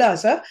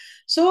Kailasa.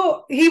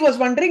 So he was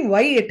wondering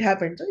why it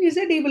happened. So he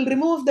said he will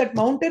remove that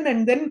mountain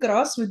and then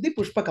cross with the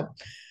Pushpakam.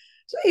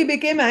 So he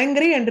became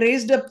angry and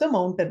raised up the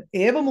mountain.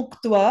 Eva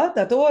muktva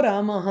tato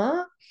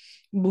Ramaha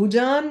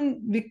Bhujan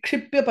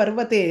vikshipya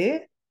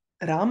parvate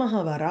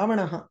Ramaha va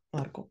Ravanaha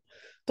Marko.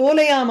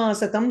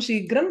 Tolayamasatam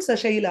shigram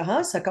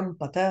sashailaha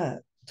sakampata.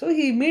 So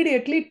he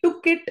immediately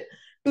took it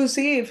to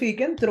see if he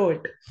can throw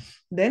it.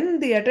 Then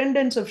the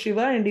attendants of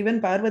Shiva and even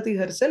Parvati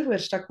herself were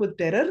struck with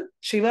terror.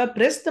 Shiva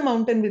pressed the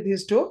mountain with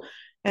his toe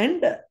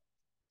and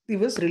he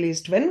was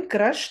released. When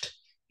crushed,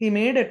 he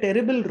made a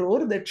terrible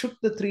roar that shook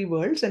the three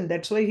worlds, and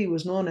that's why he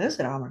was known as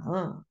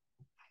Ravana.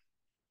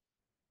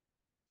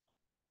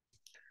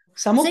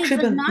 So it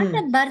was not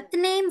a birth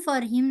name for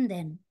him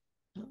then.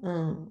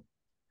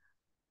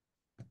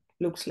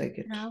 Looks like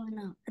it.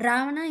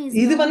 Ravana is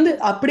இது வந்து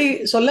அப்படி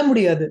சொல்ல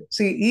முடியாது.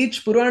 See,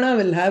 each Purana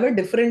will have a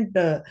different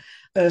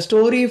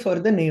story for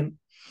the name.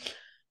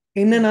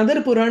 In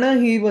another Purana,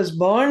 he was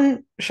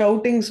born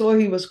shouting, so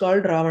he was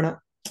called Ravana.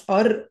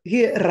 Or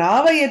he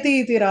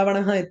Ravayati iti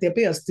Ravanaha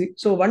ityapi asti.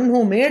 So one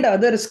who made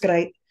others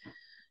cry.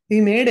 He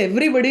made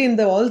everybody in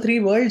the all three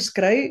worlds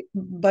cry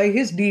by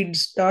his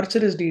deeds,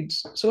 torturous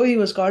deeds. So he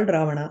was called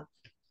Ravana.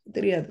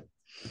 Theriyadu.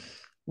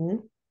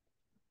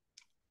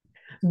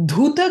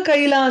 Dhuta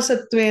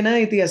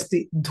Kailasattvena iti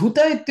asti.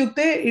 Dhuta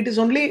ityukte, it is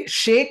only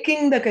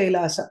shaking the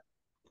Kailasa.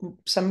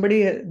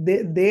 Somebody,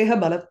 Deha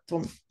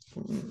Balatvam.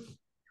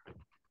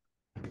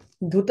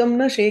 Dhutam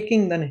na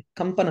shaking dane,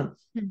 Kampanam.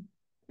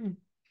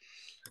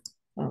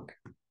 Okay.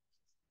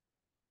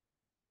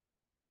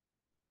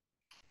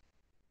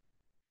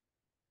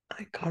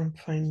 I can't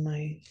find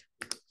my...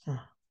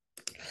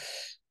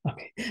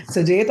 Okay.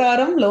 So,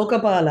 Jetaram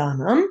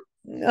Lokapalanam.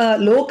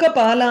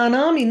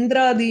 Lokapalanam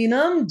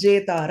Indradinam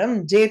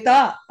Jetaram.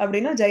 Jeta,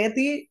 abdina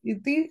Jayati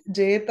iti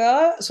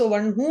Jeta. So,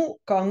 one who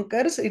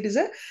conquers, it is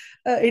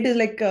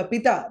like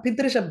Pita,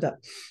 Pitra Shabda.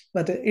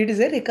 But it is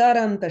a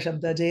Rikaranta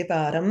Shabda.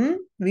 Jetaram,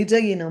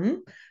 Vijayinam,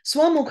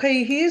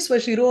 Swamukhaihi,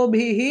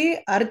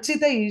 Swashirobhihi,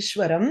 Archita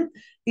Ishwaram.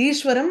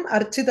 Ishwaram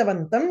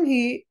Architavantam.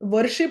 He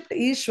worshipped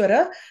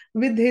Ishwara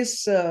with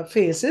his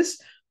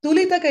faces.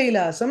 Tulita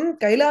Kailasam,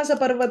 Kailasa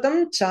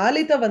Parvatam,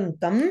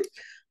 Chalitavantam,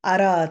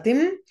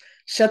 Aratim,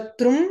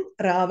 Shatrum,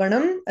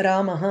 Ravanam,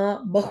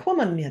 Ramaha,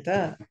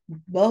 Bahvamanyata,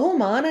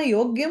 Bahumana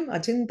Yogyam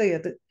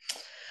Achintayat.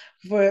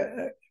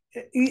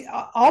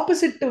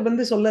 Opposite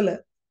வந்து சொல்லல.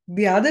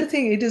 The other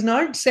thing, it is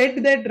not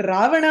said that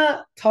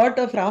Ravana thought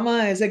of Rama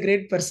as a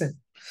great person.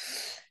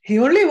 He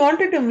only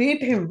wanted to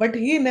meet him, but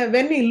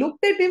when he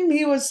looked at him,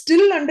 he was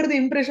still under the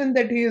impression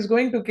that he is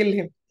going to kill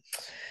him.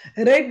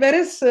 Right?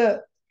 Whereas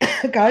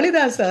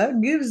Kalidasa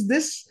gives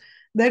this,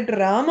 that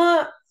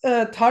Rama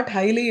thought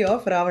highly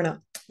of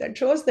Ravana. That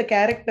shows the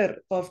character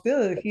of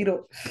the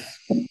hero.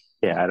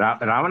 Yeah,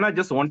 Ravana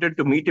just wanted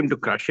to meet him to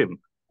crush him.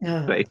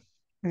 Right?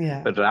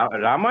 Yeah. But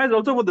Rama is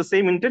also for the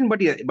same intent,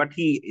 but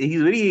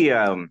he's very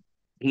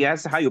he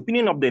has a high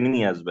opinion of the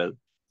enemy as well.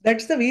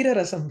 That's the Veera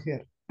Rasam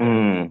here.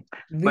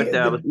 But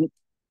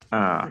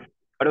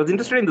I was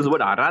interested in this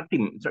word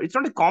Aratim. So it's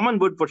not a common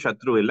word for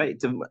Shatru.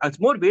 It's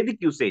more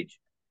Vedic usage.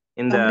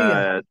 In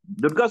the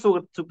Durga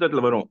Sukta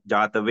varum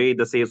Jata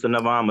Veda se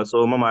Sunavama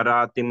Somam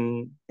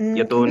Aratim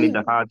Yato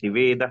Nidahati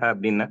Vedaha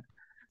Abdina.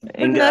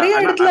 But நிறைய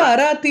இடத்துல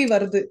அராத்தி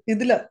வருது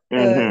இதுல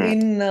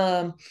in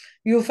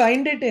you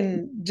find it in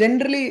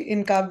generally in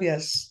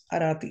kavyas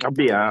arati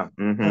அப்படியா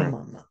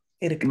ஆமா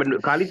இருக்கு. But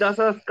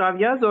Kalidasa's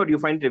kavyas, or you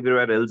find it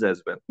everywhere else as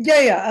well?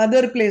 Yeah,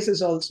 other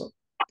places also.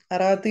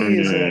 Arati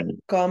is a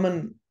common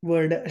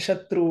word.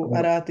 Shatru,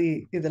 Arati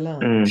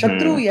இதெல்லாம்.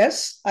 Shatru, yes.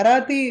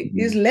 Arati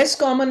is less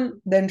common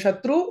than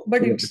Shatru,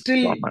 but it's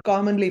still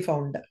commonly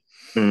found.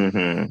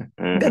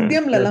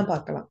 கத்தியம்ல எல்லாம்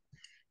பார்க்கலாம்.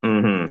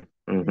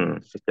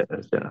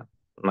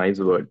 Nice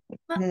word.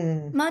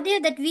 Madhya,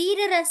 that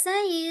Veera Rasa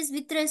is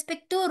with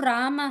respect to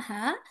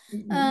Ramaha.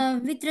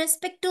 With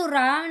respect to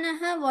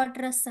Ravanaha, what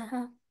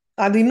Rasaha?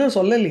 அது இன்னும்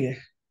சொல்லலையே.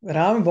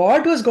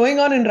 What was going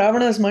on in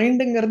Ravana's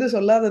mind ங்கிறது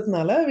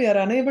சொல்லாததுனால we are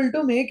unable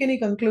to make any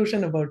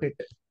conclusion about it.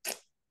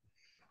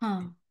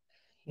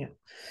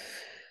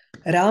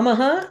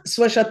 Ramaha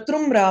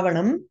swashatrum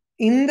Ravanam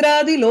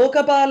Indradi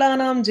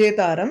Lokapalanam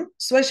Jetaram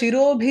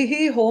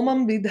Swashirobhihi Homam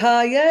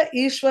Vidhaya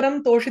Ishwaram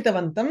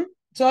Toshitavantam.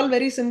 It's all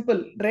very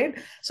simple, right?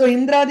 So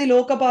Indradi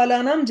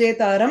Lokapalanam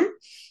Jetaram,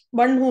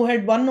 one who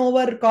had won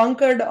over,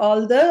 conquered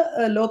all the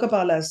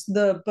Lokapalas,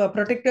 the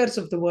protectors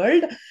of the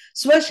world.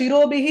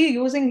 Swashirobhihi,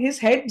 using his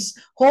heads,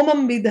 Homam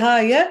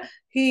Vidhaya,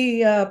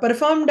 he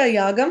performed a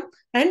yagam,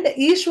 and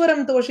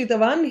Ishwaram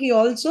Toshitavan, he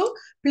also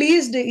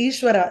pleased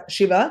Ishwara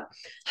Shiva.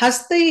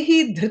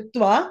 Hastaihi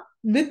Dhritva,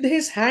 with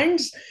his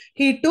hands,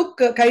 he took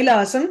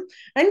Kailasam,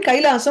 and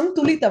Kailasam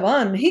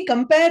Tulitavan, he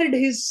compared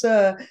his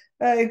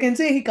you can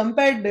say he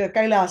compared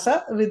Kailasa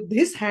with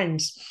his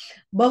hands.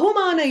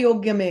 Bahumana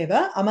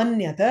yogyameva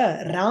amanyata.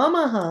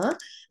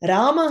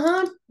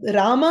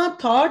 Rama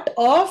thought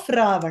of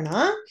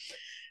Ravana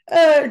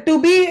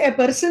to be a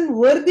person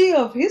worthy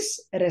of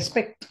his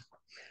respect.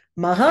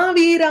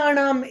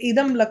 Mahaviranam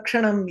idam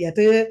lakshanam yat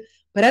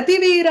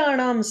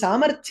Prativiranam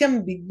samarthyam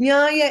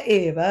vijnaya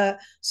eva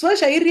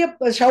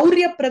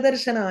shaurya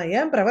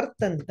pradarsanaya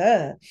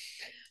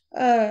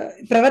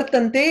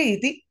pravartante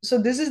iti. So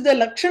this is the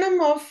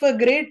lakshanam of a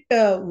great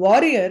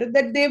warrior,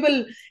 that they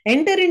will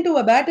enter into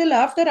a battle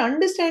after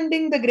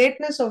understanding the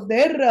greatness of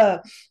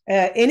their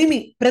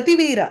enemy.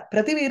 Prativira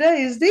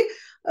is the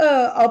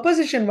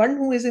opposition, one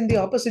who is in the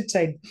opposite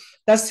side.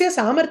 Tasya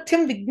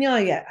samarthyam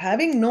vijnaya,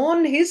 having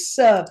known his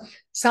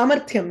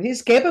samarthyam,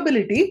 his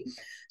capability,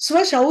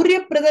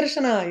 Swashaurya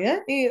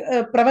Pradarsanaya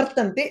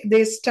Pravartante,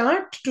 they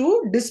start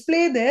to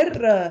display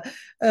their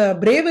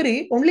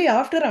bravery only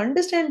after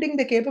understanding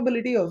the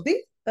capability of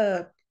the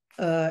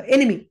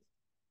enemy.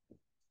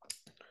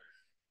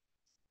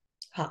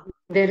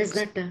 There is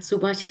that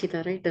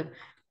Subhashita, right?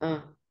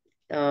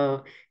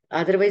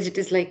 Otherwise, it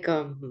is like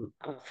a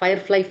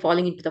firefly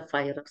falling into the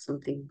fire or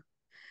something.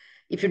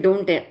 If you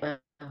don't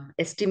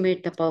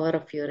estimate the power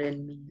of your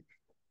enemy.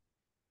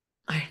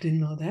 I didn't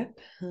know that.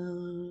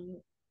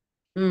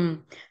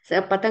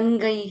 So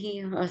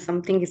Patangaihi or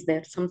something is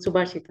there. Some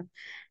Subhashita.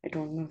 I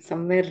don't know.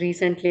 Somewhere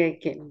recently I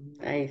came.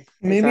 I saw,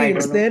 Maybe I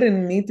it's don't know. there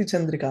in Niti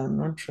Chandrika. I'm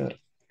not sure.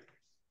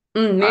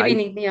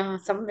 Maybe yeah,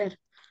 somewhere.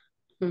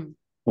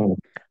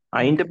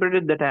 I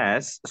interpreted that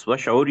as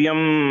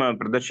Swashauryam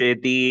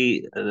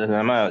Pradasheti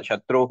Nama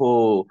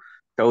Shatroho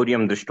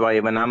Shauryam Drishtva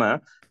Eva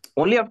Nama.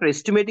 Only after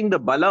estimating the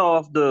bala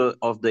of the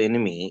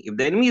enemy, if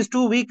the enemy is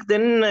too weak,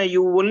 then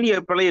you only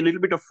apply a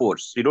little bit of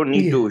force. You don't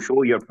need to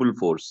show your full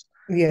force.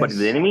 Yes. But if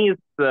the enemy is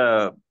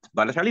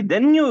balashali,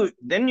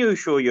 then you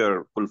show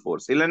your full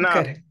force.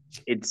 Ilana,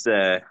 it's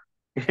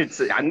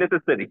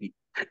unnecessary,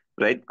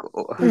 right?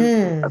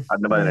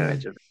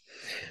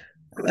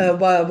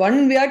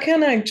 One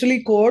Vyakhana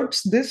actually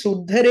quotes this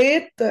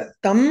Uddharet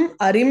tam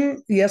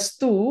arim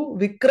yastu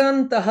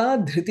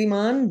vikrantaha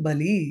dhritiman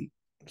bali.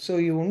 So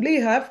you only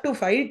have to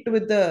fight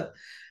with the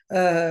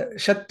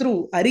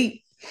Shatru,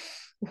 Ari,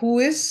 who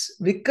is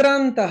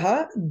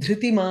Vikrantaha,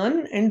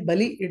 Dhritiman and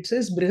Bali. It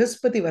says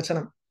Brihaspati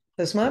Vachanam.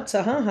 Tasmat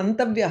saha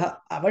hantavyaha,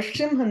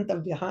 avashyam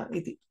hantavyaha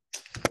iti.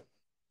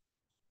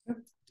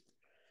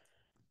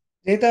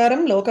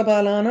 Jetaram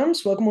lokapalanam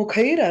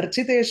swakmukhair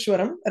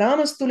architeshwaram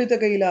ramastulita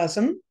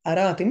kailasam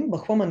aratim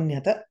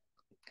bahvamanyata.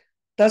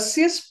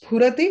 Tasya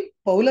spurati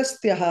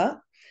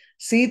paulastyaha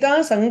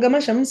Sita sangama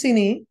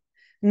shamsini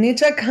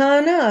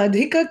nichakhana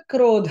adhika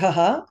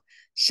krodhaha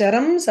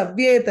sharam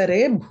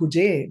savyetare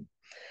bhuje.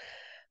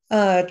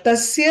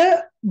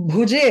 Tasya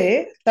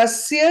bhuje,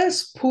 tasya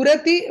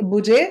spurati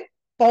bhuje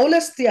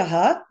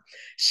paulastyaha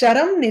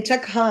sharam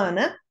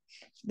nichakhana.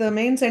 The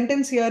main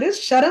sentence here is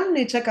sharam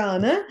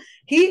nichakana.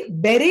 He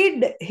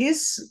buried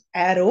his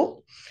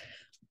arrow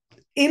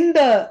in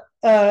the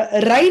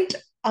right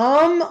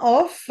arm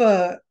of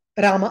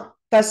Rama.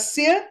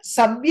 Tasya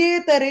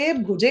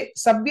savyetare bhuje.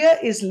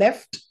 Savya is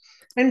left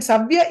and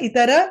savya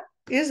itara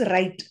is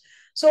right.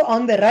 So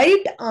on the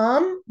right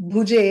arm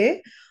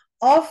bhuje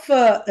of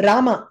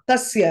Rama,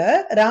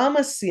 tasya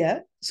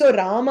Ramasya. So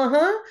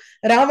Ramaha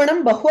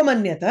Ravanam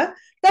bahvamanyata.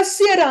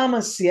 Tasya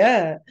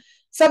Ramasya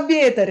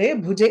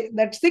savyetare bhuje.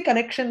 That's the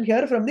connection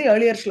here from the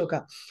earlier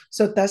shloka.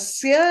 So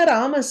tasya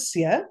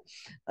Ramasya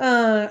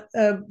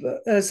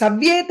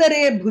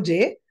savyetare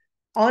bhuje,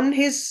 on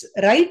his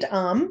right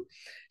arm,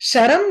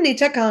 sharam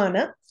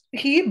nichakana,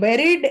 he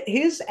buried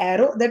his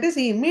arrow. That is,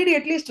 he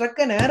immediately struck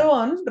an arrow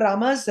on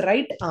Rama's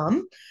right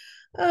arm.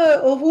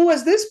 Who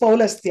was this?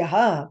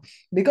 Paulastyaha.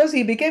 Because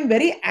he became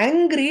very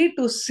angry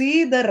to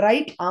see the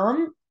right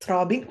arm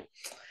throbbing.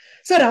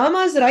 So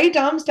Rama's right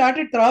arm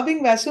started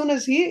throbbing as soon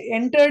as he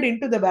entered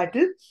into the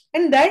battle,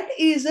 and that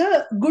is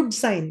a good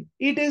sign.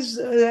 It is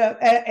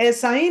a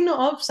sign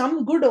of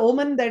some good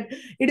omen, that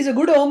it is a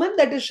good omen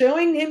that is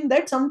showing him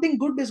that something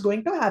good is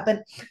going to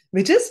happen,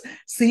 which is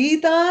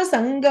Sita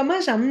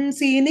Sangama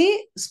Shamsini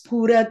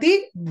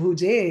Spurati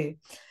Bhuje.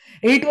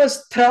 It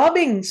was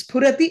throbbing,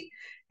 Spurati.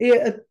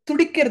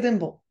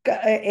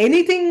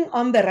 Anything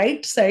on the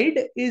right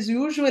side is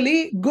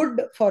usually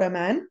good for a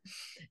man.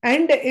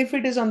 And if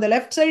it is on the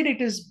left side, it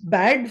is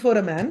bad for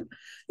a man.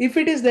 If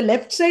it is the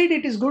left side,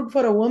 it is good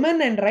for a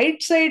woman, and right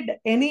side,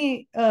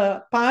 any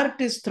part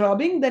is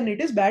throbbing, then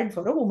it is bad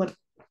for a woman.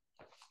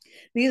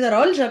 These are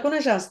all Shakuna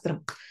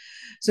Shastram.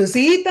 So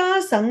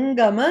Sita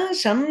Sangama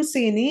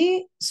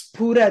Shamsini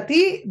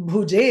Spurati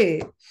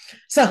Bhuje.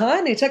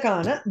 Saha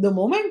Nichakana. The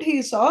moment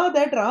he saw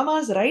that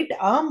Rama's right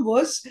arm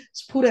was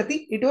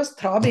Spurati, it was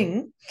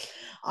throbbing.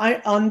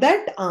 On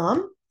that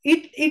arm,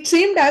 it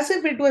seemed as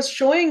if it was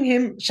showing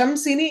him,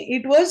 Shamsini,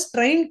 it was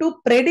trying to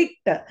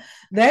predict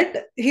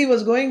that he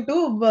was going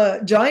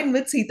to join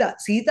with Sita.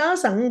 Sita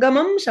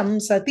Sangamam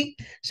Shamsati.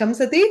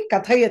 Shamsati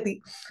Kathayati.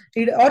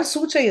 Or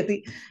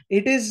Suchayati.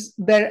 It is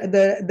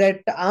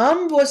that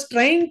arm was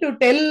trying to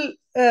tell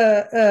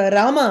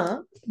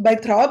Rama, by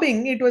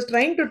throbbing, it was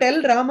trying to tell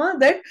Rama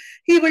that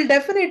he will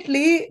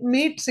definitely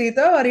meet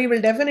Sita, or he will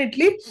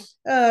definitely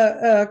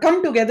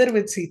come together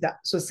with Sita.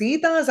 So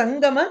Sita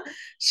Sangama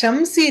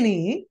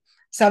Shamsini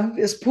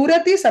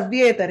Spurati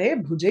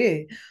Savyetare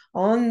Bhuje.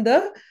 On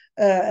the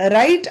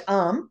right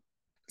arm,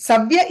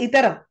 Savya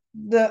Itaram,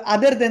 the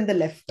other than the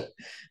left.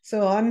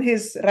 So on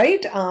his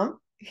right arm,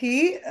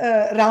 he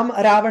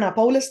Ravana,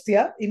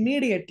 Paulastya,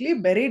 immediately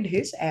buried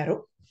his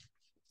arrow.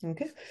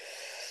 Okay.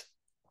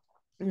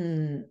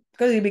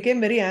 Because he became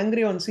very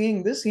angry on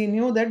seeing this. He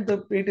knew that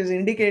it is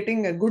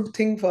indicating a good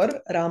thing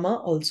for Rama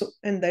also,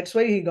 and that's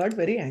why he got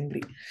very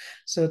angry.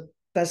 So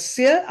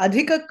tasya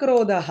adhika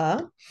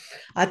krodaha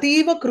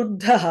ativa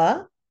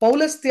kruddhaha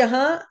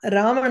paulastyaha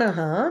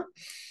Ravanaha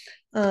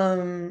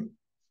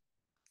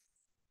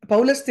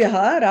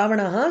Paulastyaha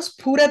Ravanaha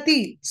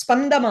Spurati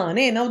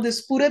Spandamane. Now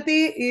this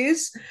Spurati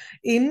is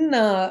in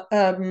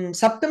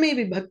Saptami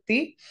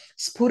Vibhakti.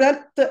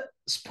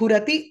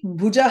 Spurati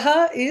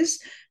Bhujaha is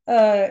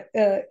the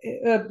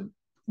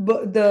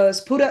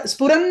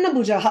Spuranna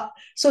Bhujaha.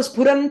 So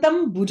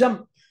Spurantam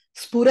Bhujam.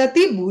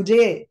 Spurati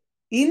Bhuje.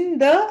 In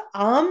the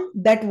arm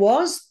that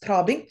was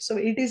throbbing. So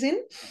it is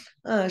in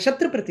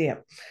Shatru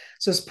Pratyaya.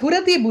 So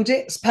Spurati Bhuje,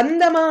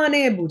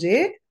 Spandamane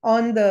Bhuje,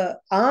 on the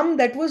arm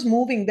that was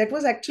moving, that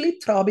was actually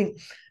throbbing.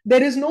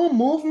 There is no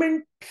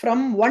movement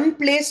from one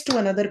place to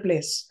another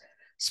place.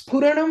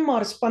 Spuranam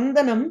or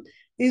Spandanam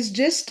is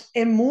just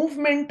a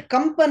movement,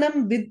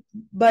 kampanam, with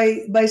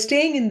by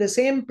staying in the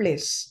same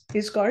place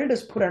is called a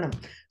Spuranam.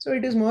 So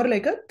it is more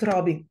like a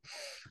throbbing.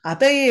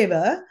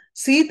 Atayeva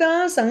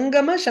Sita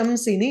Sangama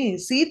Shamsini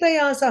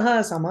Sitaya Saha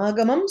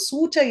Samagamam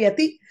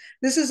Suchayati.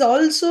 This is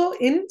also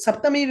in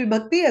Saptami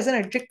Vibhakti as an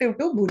adjective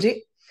to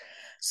Bhuje.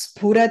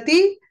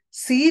 Spurati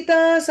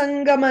Sita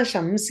Sangama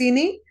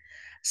Shamsini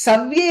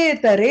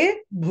Savyetare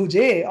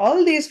Bhuje.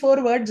 All these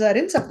 4 words are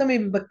in Saptami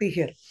Vibhakti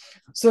here.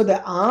 So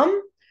the arm,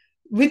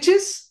 which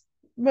is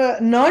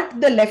not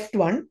the left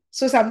one,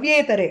 so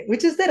Savyetare,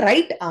 which is the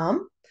right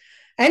arm,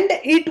 and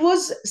it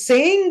was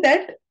saying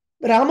that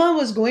Rama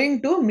was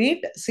going to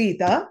meet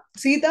Sita.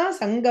 Sita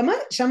Sangama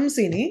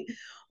Shamsini.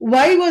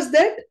 Why was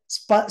that?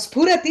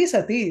 Spurati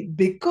Sati.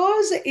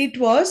 Because it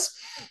was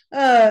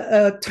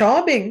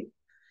throbbing,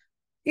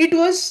 it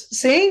was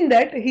saying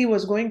that he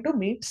was going to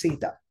meet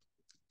Sita.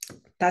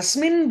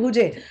 Tasmin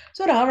Bhuje.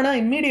 So Ravana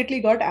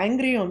immediately got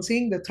angry on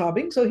seeing the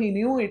throbbing. So he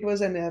knew it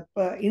was an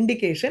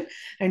indication.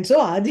 And so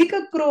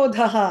Adhika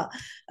Krodhaha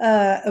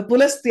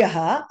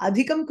Pulastyaha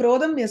Adhikam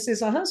Krodham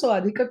Yasyasaha. So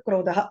Adhika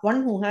Krodhaha,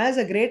 one who has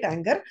a great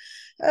anger.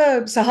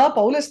 Saha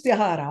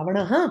Paulastyaha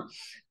Ravanaha.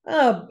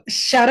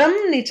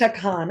 Sharam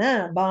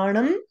Nichakhana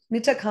Banam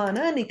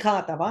Nichakhana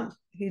Nikhatavan.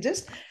 He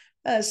just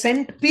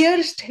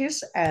pierced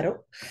his arrow.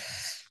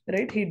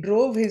 Right? He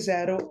drove his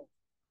arrow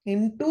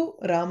into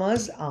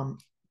Rama's arm.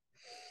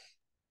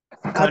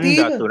 Khan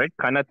dhatu, right?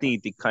 Khanati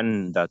iti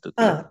khan dhatu.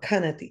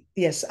 Khanati,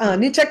 yes.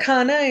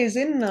 Nichakhana is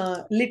in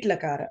lit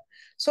lakara.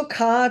 So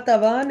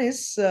khatavan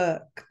is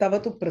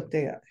tavatu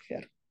pratyaya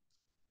here.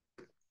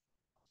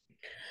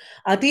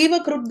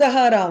 Ativa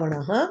kruddaha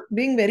Ravanaha,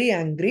 being very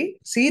angry,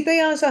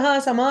 Sitaya saha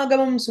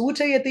samagamam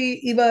suchayati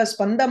iva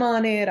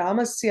spandamane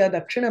Ramasya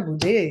dakshina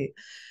bhuje.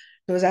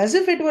 It was as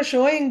if it was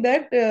showing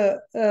that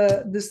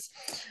this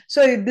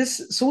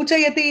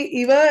Suchayati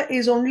Iva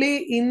is only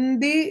in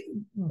the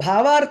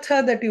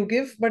Bhavartha that you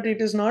give, but it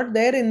is not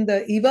there in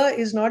the Iva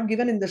is not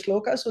given in the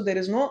Sloka, so there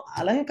is no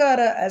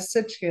Alankara as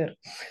such here.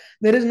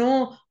 There is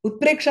no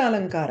Utpreksha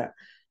Alankara.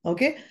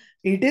 Okay?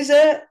 It is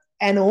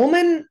an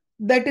omen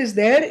that is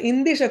there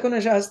in the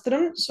Shakuna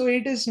Shastram, so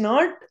it is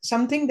not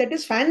something that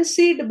is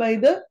fancied by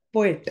the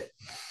poet.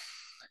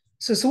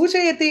 So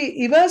Suchayati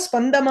Iva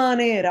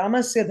Spandamane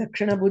Ramasya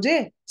Dakshina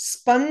Bhuje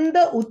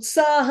Spanda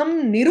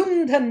Utsaham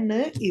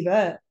Nirundhan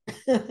Iva.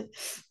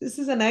 This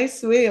is a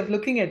nice way of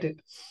looking at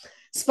it.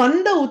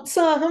 Spanda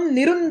Utsaham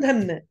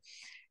Nirundhan.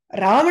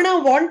 Ravana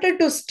wanted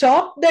to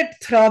stop that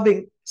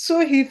throbbing. So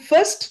he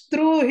first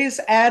threw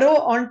his arrow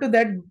onto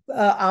that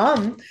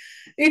arm.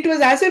 It was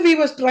as if he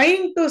was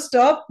trying to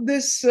stop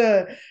this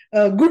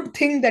good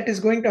thing that is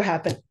going to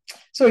happen.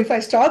 So if I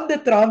stop the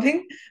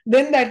throbbing,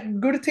 then that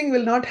good thing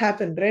will not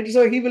happen, right?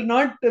 So he will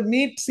not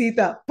meet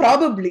Sita,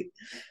 probably.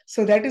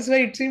 So that is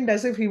why it seemed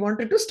as if he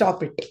wanted to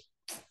stop it.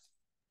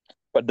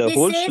 But the They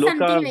whole say shloka,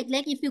 something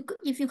like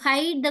if you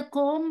hide the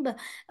comb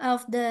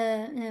of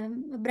the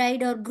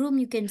bride or groom,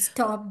 you can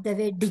stop the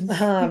wedding.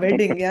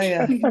 Wedding,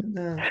 yeah.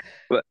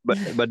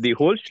 But the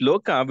whole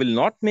shloka will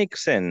not make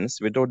sense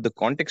without the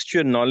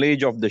contextual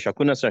knowledge of the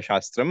Shakuna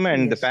Shastram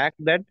and the fact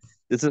that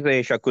this is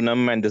a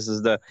Shakunam and this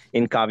is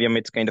in Kavyam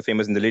it's kind of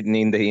famous in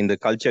the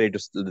culture it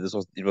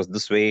was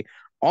this way.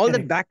 All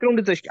that background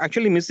is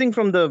actually missing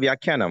from the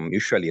Vyakhyanam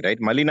usually, right?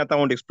 Malinatha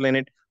won't explain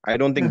it. I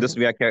don't think this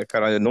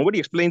Vyakhyanam, nobody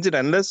explains it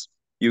unless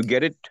you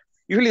get it.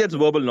 Usually that's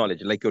verbal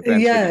knowledge, like you're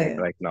translating it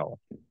right now.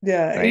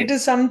 Yeah, right? It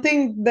is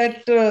something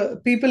that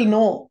people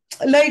know.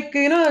 Like,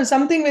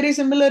 something very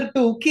similar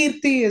to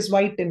Kirti is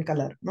white in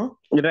color, no?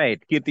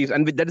 Right, Kirti.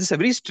 And that is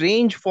very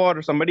strange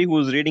for somebody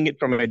who's reading it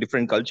from a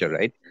different culture,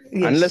 right?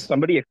 Yes. Unless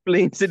somebody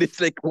explains it, it's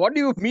like, what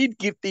do you mean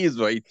Kirti is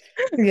white?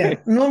 Yeah,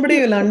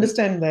 nobody will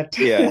understand that.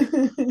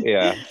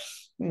 Yeah.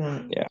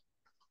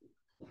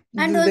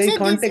 And also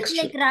this is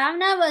like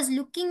Ravana was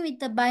looking with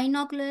a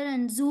binocular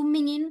and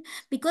zooming in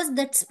because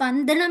that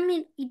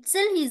Spandanam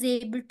itself is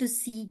able to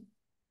see.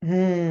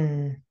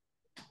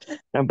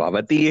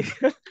 Bhavati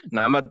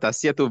nama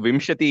tasya tu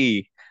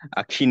vimshati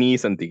akshini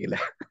santi kila.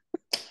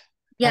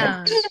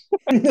 Yeah.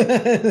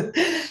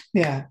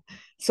 Yeah.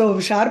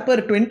 So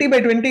sharper 20 by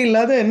 20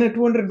 illada enna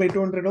 200 by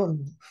 200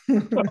 on.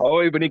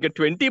 Oh, when you get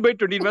 20 by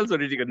 20 well, so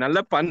you get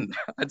nalla pun.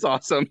 That's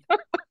awesome.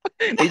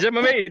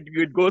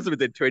 It goes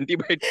with it 20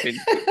 by 20.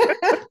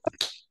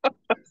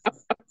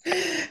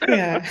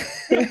 Yeah.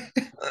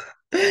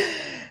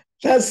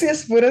 Tasya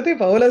spurati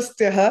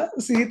paulastyaha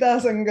Sita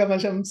Sangama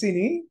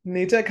Shamsini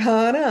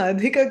Nichakhana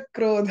Adhika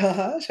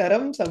Krodhaha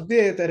Sharam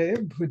Savyetare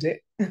Bhuje.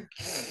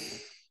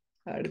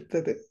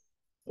 அடுத்தது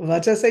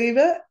வச்சசைவ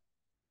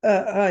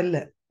இல்ல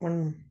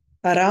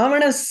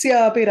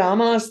ராவணஸ்யாபி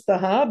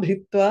ராமாஸ்தஹ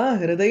பித்வா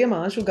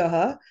ஹிருதயமாசுகஹ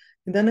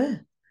இதன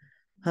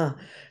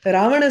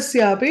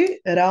ராவணஸ்யாபி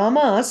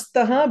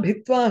ராமாஸ்தஹ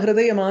பித்வா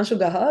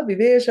ஹிருதயமாசுகஹ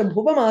விவேஷ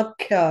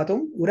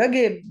புவமாख्यातुम्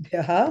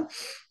உரகேभ्यः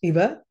இவ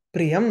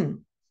பிரியம்.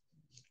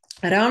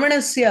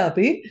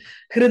 Ravanasyapi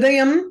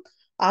hridayam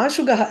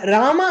ashugah.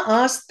 Rama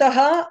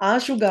astaha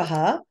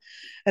ashugah.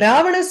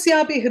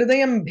 Ravanasyapi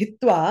hridayam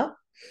bhitva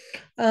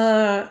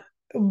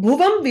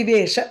bhuvam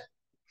vivesha.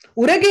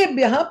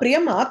 Uragebhyaha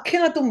priyam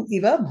akhyatum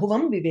iva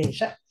bhuvam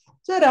vivesha.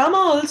 So Rama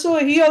also,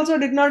 he also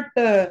did not,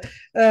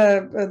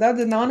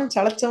 அதாவது நானும்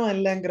சளச்சவன்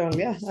இல்லைங்கிறோம்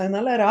இல்லையா,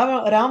 அதனால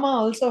Rama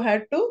also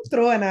had to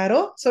throw an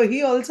arrow. So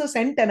he also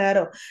sent an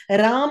arrow.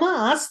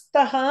 Rama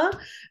astaha,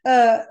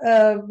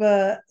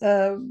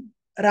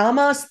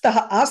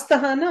 Ramastaha,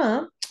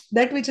 astahana,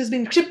 that which has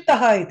been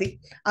kshiptaha iti,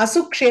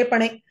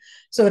 asukshepane.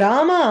 So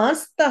Rama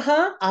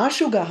astaha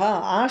ashugaha,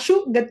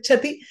 ashu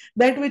gacchati,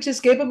 that which is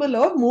capable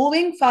of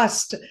moving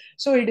fast.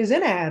 So it is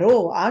an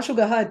arrow.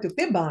 Ashugaha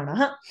ityukte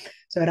banaha.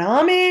 So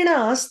Ramena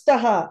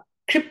astaha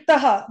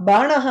kshiptaha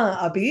banaha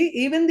api,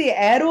 even the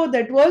arrow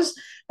that was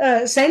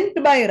sent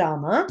by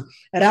Rama,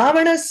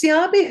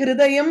 Ravanasyapi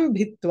hridayam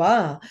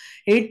bhitva,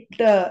 it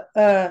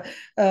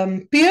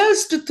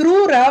pierced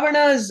through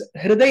Ravana's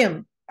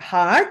hridayam,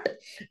 heart,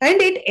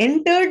 and it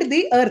entered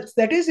the earth.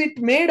 That is, it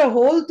made a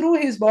hole through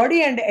his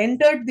body and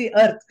entered the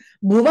earth.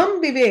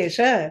 Bhuvam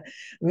vivesha.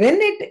 When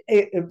it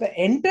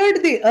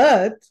entered the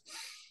earth,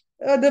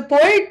 the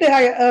poet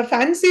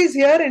fancies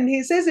here, and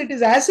he says it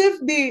is as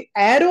if the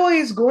arrow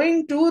is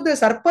going to the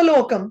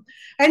Sarpalokam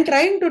and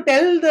trying to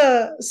tell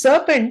the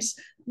serpents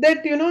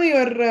that, you know,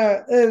 your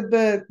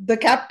the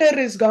captor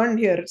is gone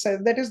here. So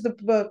that is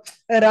the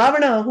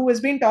Ravana, who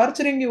has been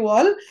torturing you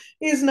all,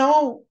 is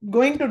now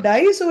going to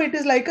die. So it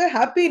is like a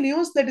happy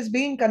news that is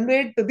being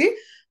conveyed to the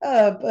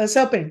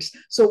serpents.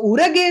 So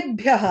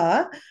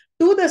Uragebhyaha,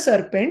 to the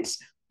serpents,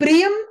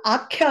 priyam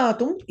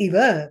akhyatum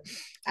iva,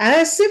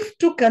 as if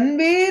to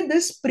convey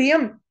this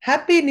priyam,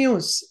 happy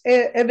news,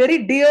 a very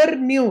dear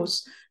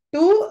news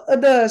to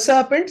the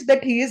serpents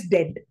that he is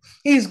dead,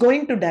 he is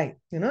going to die,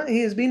 you know,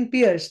 he has been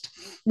pierced.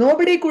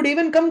 Nobody could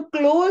even come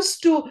close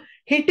to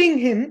hitting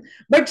him,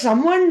 but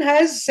someone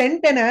has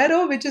sent an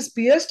arrow which has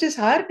pierced his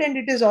heart, and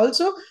it is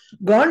also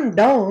gone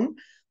down.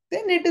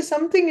 Then it is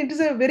something, it is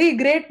a very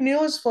great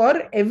news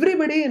for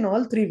everybody in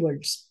all three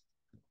worlds.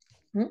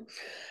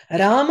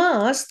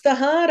 Rama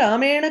astaha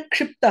ramena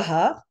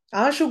kshiptaha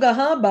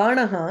ashugaha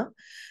banaha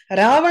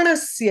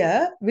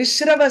Ravanasya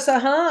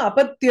Vishravasah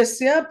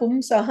Apatyasya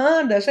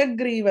Pumsaha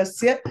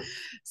Dashagrivasya.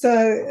 So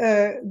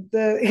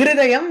the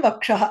Hridayam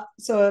Vakshaha.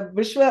 So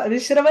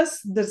Vishravas,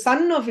 the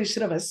son of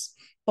Vishravas.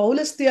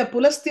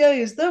 Pulastya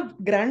is the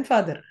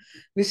grandfather.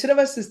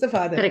 Vishravas is the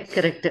father.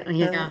 Correct.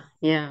 Yeah.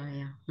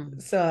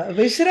 So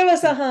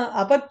Vishravasah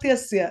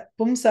Apatyasya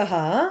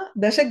Pumsaha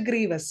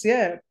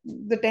Dashagrivasya,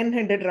 the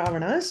 10-headed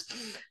Ravanas.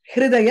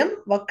 Hridayam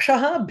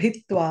Vakshaha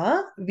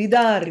Bhitva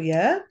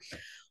Vidarya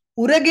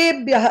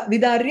Uragebhyaha,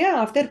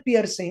 Vidarya, after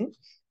piercing,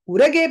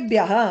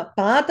 Uragebhyaha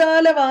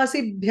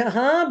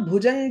Patalavasibhyaha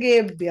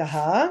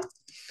Bhujangebhyaha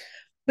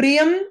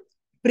Priyam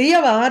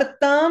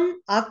Priyavartam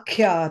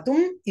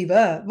Akhyatum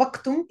Iva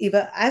Vaktum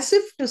Iva, as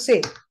if to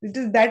say, it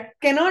is, that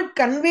cannot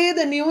convey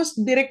the news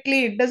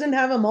directly, it doesn't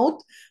have a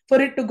mouth for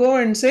it to go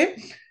and say.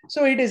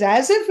 So it is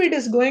as if it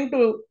is going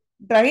to,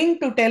 trying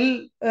to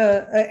tell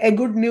a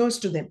good news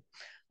to them.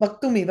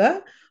 Vaktum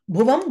Iva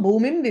Bhuvam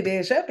Bhumim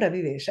Vivesha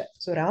Pravivesha.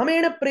 So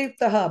Ramena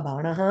Prayuktaha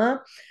Banaha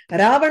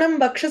Ravanam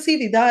Vakshasi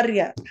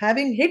Vidarya,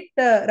 having hit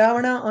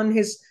Ravana on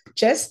his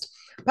chest.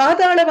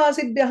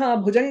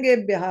 Patalavasibhyaha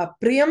Bhujangebhyaha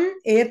Priyam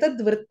Etad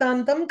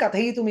Vrittantam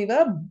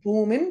Kathayitumiva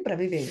Bhumin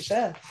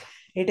Pravivesha.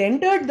 It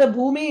entered the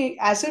Bhumi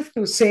as if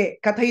to say,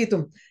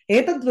 Kathayitum,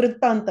 Etad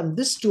Vrittantam,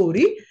 this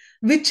story,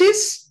 which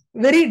is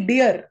very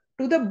dear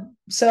to the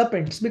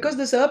serpents, because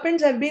the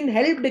serpents have been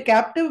held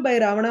captive by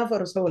Ravana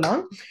for so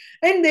long,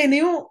 and they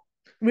knew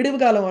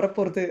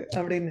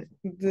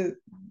the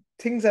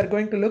things are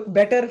going to look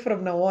better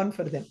from now on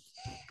for them.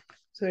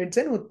 So it's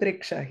an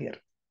Utpreksha here.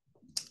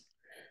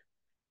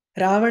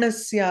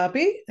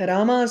 Ravanasyapi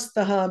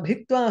Ramastaha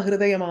Bhitva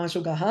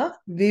Hridayamasugaha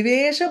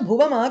Vivesha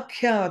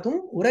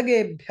Bhuvamakyatum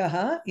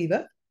Uragebhyaha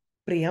Iva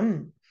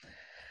Priyam.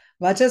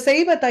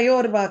 Vachasaiva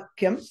Tayor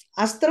Vakyam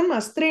Astram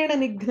Astrena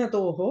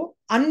Nignatoho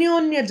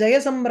Anyonya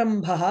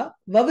Jayasambrambhaha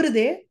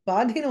Vavride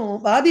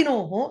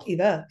Vadinoho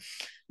Iva.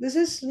 This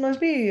is, must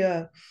be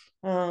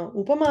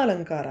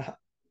Upamalankaraha.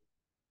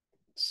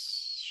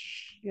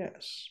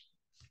 Yes.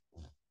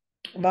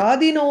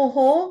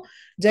 Vadinoho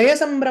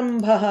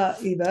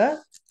Jayasambrambhaha Iva.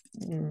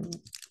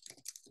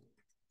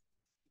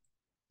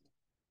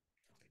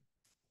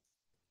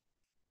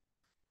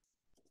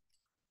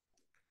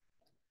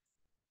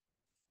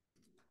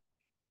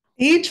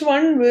 Each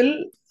one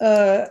will,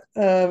 when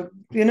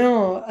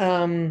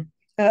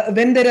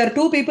there are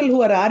two people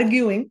who are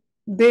arguing,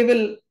 they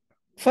will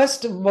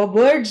first,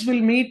 words will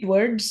meet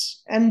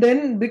words, and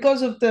then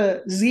because of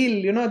the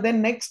zeal,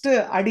 then next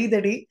adi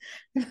dadi,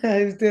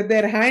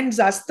 their hands,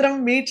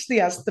 astram meets the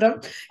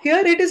astram.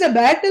 Here it is a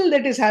battle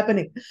that is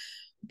happening.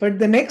 But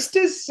the next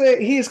is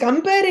he is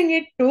comparing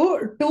it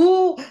to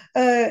two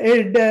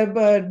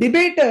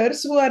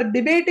debaters who are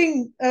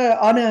debating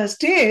on a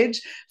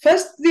stage.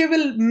 First, they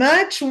will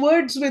match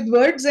words with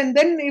words, and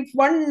then if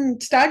one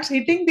starts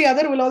hitting, the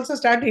other will also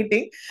start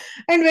hitting.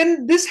 And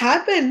when this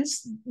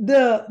happens,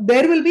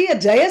 there will be a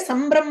Jaya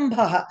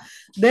Sambrambha.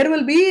 There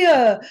will be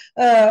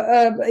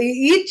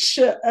each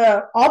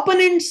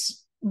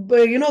opponent's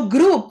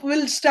group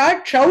will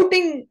start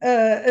shouting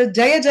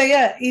Jaya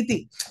Jaya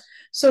iti.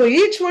 So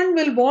each one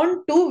will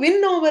want to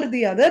win over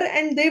the other,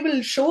 and they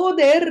will show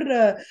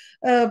their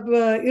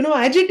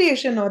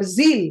agitation or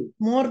zeal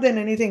more than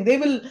anything. They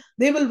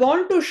will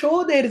want to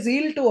show their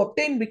zeal to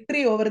obtain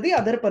victory over the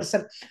other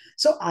person.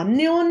 So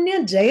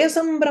anyonya jaya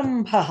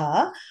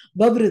sambrambha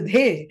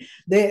vavridhe.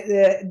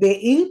 They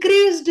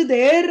increased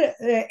their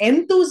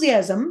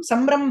enthusiasm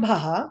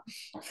sambrambha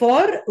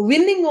for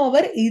winning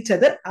over each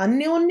other.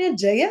 Anyonya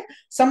jaya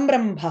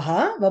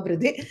sambrambha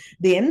vavridhe.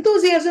 The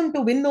enthusiasm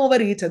to win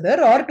over each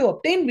other or to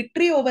obtain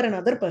victory over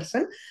another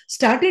person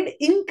started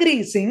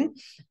increasing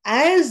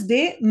as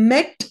they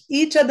met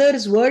each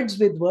other's words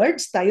with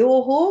words.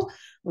 Tayoho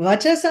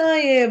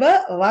vachasa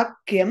eva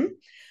vakyam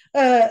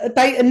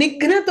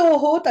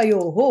nignatoho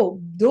tayoho.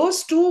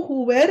 Those two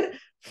who were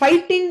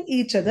fighting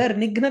each other,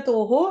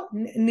 nignatoho,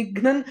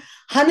 nignan,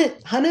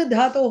 han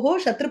dhatoho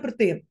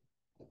shatrapratyam.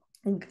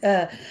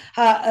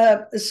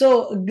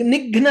 So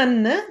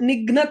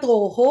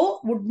nignatoho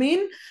would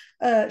mean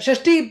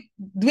Shashti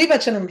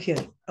Dvivachanam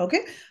here.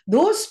 Okay,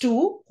 those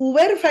two who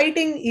were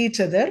fighting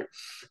each other,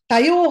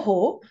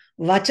 tayoho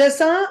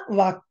vachasa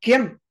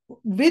vakyam.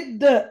 With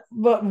the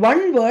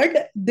one word,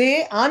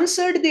 they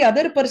answered the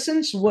other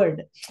person's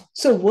word.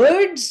 So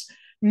words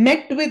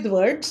met with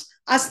words.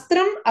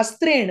 Astram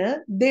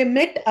astrena, they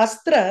met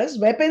astras,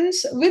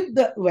 weapons with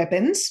the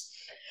weapons.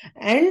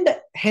 And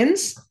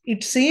hence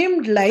it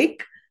seemed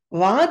like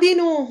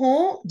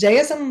Vadinoho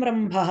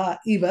Jayasambrambha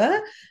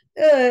iva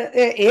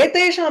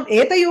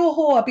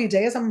etayoho api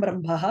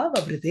Jayasambrambha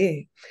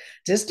vavrite.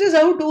 Just as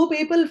how two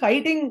people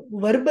fighting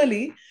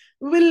verbally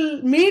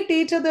will meet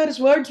each other's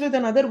words with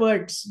another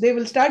words, they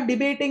will start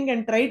debating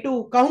and try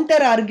to counter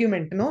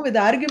argument, with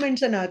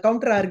arguments and a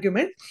counter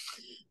argument.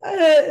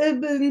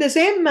 In the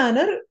same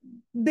manner,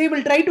 they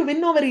will try to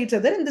win over each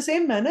other. In the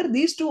same manner,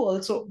 these two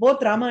also,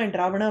 both Rama and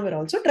Ravana, were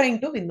also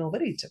trying to win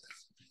over each other.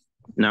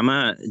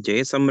 Nama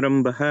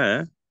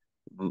Jayasamrambha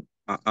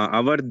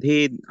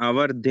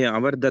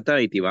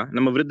avardata iti va?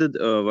 Nama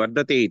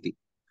vardate iti.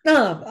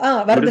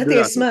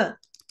 Vardate sma.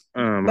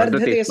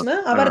 Vardate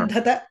sma,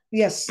 avardhata.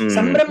 Yes.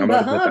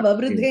 Samrambha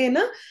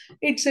vavridhena.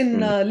 It's in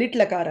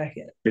litlakara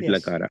here.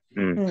 Litlakara.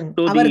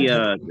 So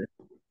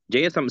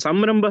the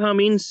Samrambha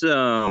means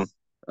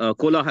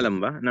கோலாகலம்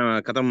வா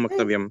கதம்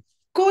வக்தவ்யம்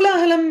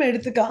கோலாகலம்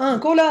எடுத்துக்க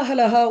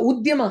கோலாகலஹ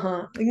உத்யமஹ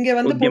இங்க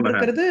வந்து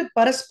போட்டுக்கிறது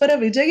பரஸ்பர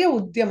விஜய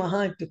உத்யமஹ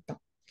இत्युक्तம்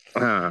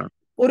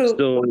ஒரு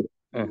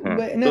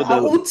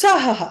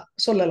உற்சாஹ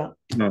சொல்லலாம்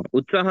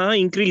உற்சாஹ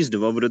இன்க்ரீஸ்ட்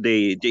வவ்ருதே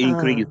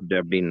இன்க்ரீஸ்ட்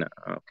அப்படினா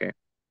ஓகே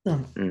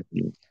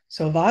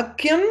சோ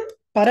வாக்கியம்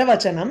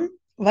பரவச்சனம்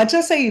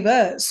வச்சசைவ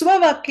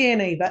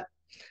ஸ்வவாக்யேனைவ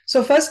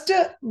சோ ஃபர்ஸ்ட்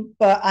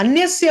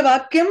அன்யஸ்ய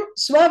வாக்கியம்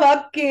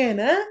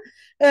ஸ்வவாக்யேன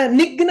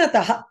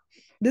நிக்னதஹ.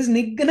 This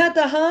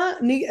nignataha,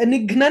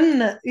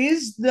 nignan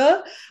is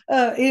the,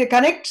 it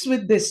connects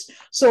with this.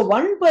 So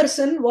one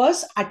person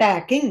was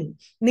attacking,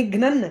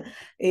 nignan.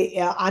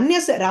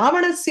 Anyas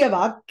Ravanasya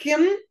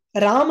vakyam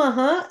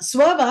Ramaha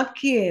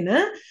swavakyena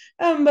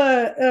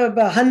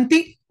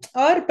hanti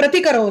or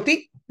pratikaroti.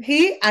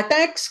 He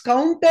attacks,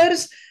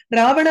 counters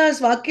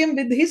Ravana's vakyam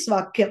with his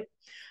vakyam.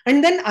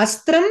 And then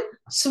astram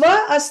swa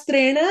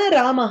astrena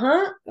Ramaha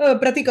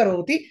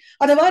pratikaroti.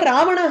 Adhava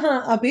Ravanaha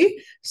api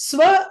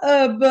swa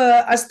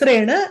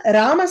astrena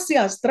Ramasya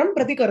astram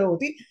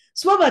pratikaroti.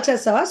 Swa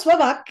vachasa swa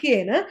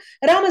vakyena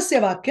Ramasya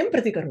vakyam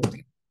pratikaroti.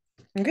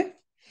 Okay.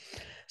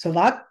 So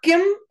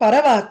vakyam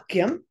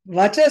paravakyam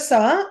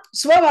vachasa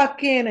swa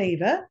vakyena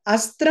iva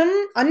astram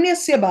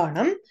anyasya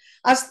banam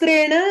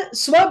astrena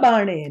swa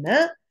banena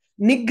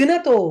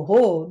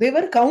Nignatoho. They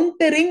were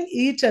countering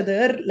each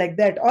other like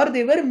that, or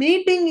they were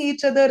meeting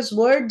each other's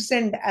words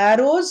and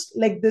arrows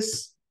like this.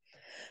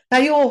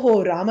 Tayoho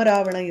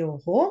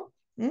Ramaravanayoho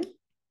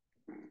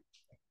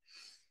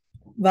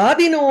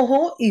Vadinoho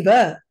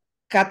iva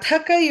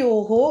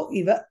Kathakayoho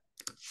iva.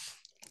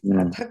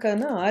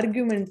 Kathakana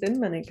argument in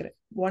Manekre.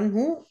 One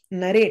who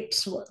narrates,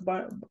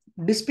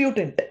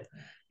 disputant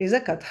is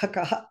a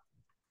Kathakaha.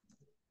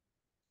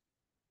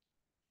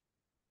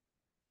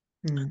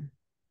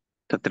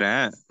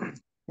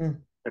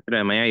 तत्र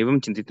मया एवं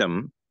चिन्तितं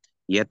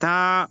यथा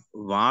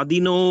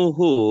वादिनोः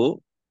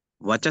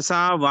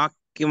वचसा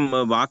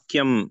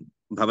वाक्यं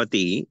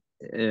भवति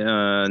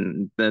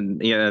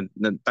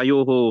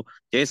तयोः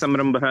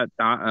जयसंरम्भः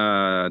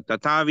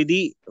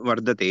तथाविधि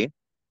वर्धते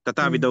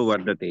तथाविधौ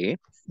वर्धते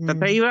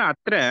तथैव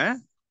अत्र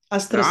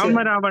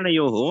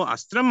रामरावणयोः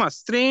अस्त्रम्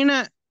अस्त्रेण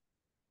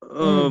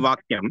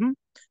वाक्यं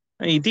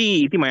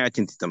इति मया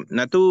चिन्तितं न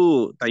तु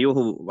तयोः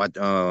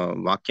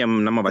वाक्यं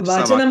नाम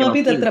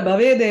वचनमपि तत्र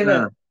भवेदेव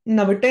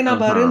na vitte na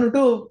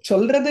parunutu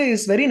solradhu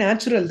is very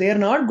natural. They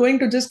are not going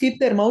to just keep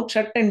their mouth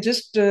shut and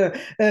just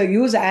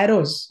use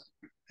arrows,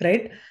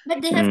 right? But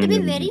they have to be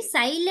very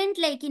silent,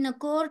 like in a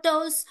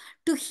courthouse,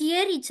 to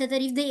hear each other.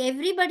 If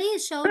everybody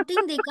is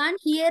shouting, they can't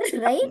hear,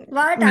 right?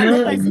 What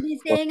other person is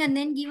saying, and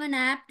then give an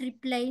apt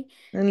reply.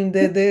 And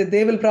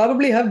they will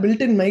probably have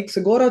built-in mics.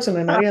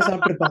 Goravamsa நிறைய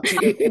சாப்பிட்டிருப்பான்.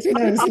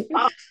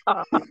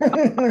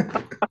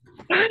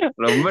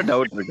 ரொம்ப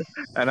doubt இருக்கு.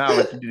 ஆனா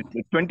அவர்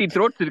 20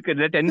 throats இருக்கு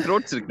இல்ல 10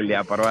 throats இருக்கு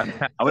இல்லையா,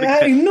 பரவாயில்ல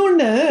அவருக்கு.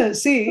 இன்னொன்னு,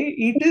 see,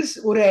 it is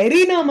ஒரு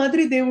arena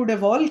மாதிரி they would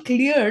have all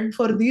cleared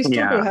for these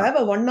two to have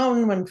a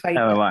one-on-one fight.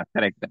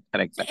 Correct.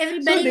 So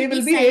everybody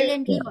will be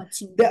silently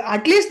watching.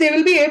 At least they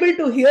will be able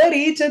to hear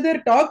each other,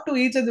 talk to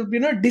each other,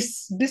 you know,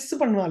 diss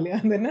பண்ணுவாங்க,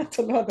 அது என்ன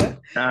சொல்லுவாங்க,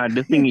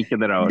 dissing each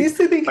other out,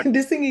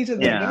 dissing each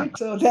other, right?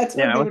 So that's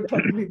what they would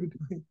probably be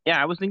doing.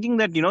 I was thinking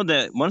that, you know,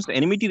 once the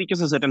enmity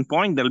reaches a certain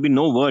point, there will be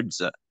no words.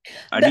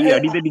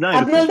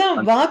 அதனாலதான்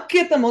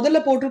வாக்கியத்தை முதல்ல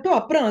போட்டுட்டு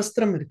அப்புறம்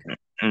அஸ்திரம் இருக்கு.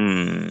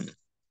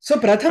 So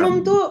pratamam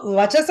tu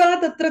vachasa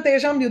tatra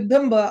tesham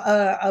yuddham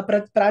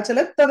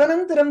prachalat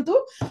tadanantaram tu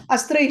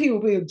astraihi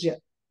upayujya.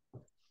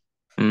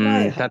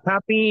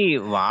 तथापि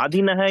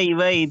वादिनः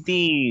इव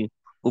इति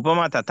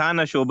उपमा तथा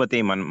न शोभते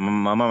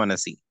मम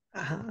मनसि.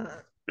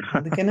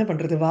 அதுக்கு என்ன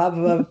பண்றது,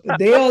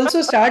 they also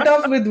start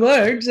off with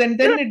words and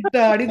then it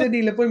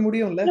அடிதடியில போய்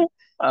முடியும்ல.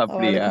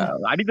 அப்படியா,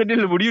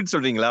 அடிதடியில முடியும்னு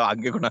சொல்றீங்களா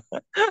அங்க கூட?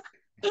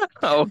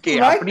 Okay,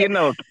 அப்படி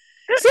என்ன? Okay.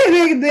 See,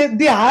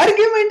 the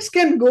arguments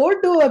can go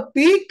to a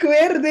peak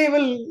where they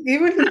will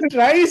even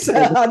try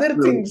other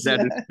things.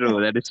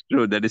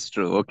 That is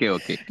true. Okay.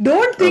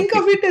 Don't think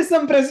of it as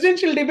some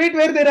presidential debate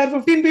where there are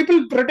 15 people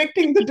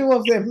protecting the two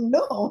of them.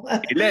 No.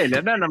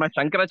 இல்ல நம்ம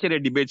Shankaracharya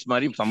debates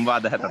மாதிரி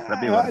சம்வாத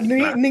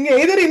நீங்க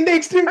either in the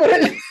extreme or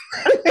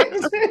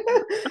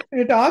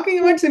you're talking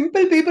about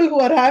simple people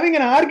who are having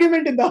an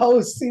argument in the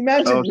house.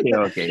 Imagine.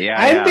 Okay. Yeah,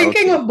 I'm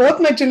thinking of both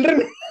my children.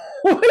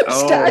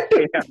 Start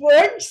with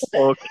words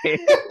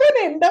and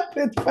end up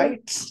with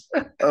fights.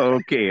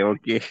 Okay.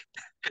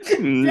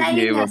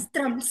 Flying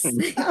astrams.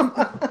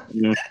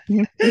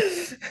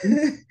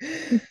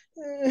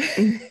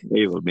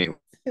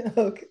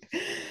 Okay.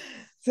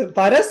 So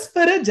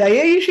paraspara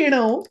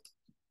jayayishinau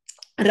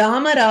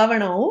Rama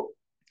Ravana,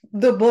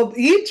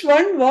 each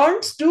one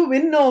wants to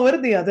win over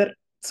the other.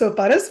 So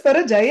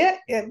paraspara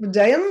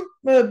jayam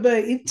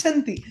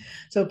ichanti.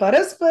 So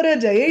paraspara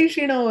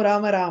jayayishinau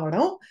Rama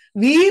Ravana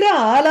Veera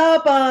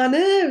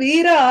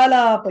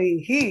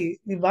alapaihi.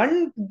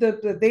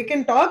 They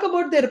can talk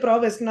about their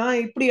prowess. Na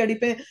ipdi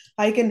adipen,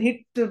 I can hit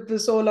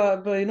sola,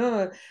 you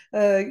know,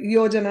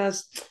 yojanas.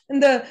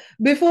 And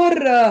before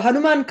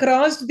Hanuman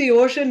crossed the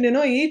ocean, you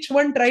know, each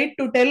one tried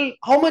to tell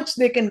how much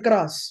they can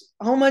cross,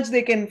 how much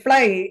they can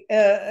fly.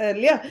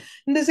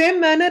 In the same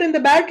manner, in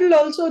the battle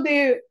also they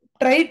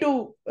try to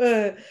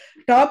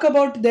talk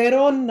about their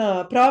own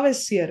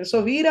prowess here.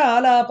 So Veera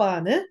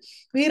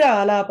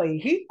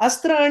alapaihi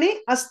astrani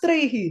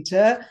astraihi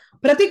cha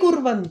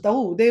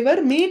pratikurvantau. They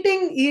were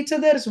meeting each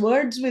other's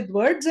words with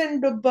words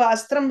and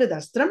astram with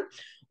astram.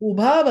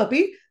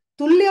 Ubhavapi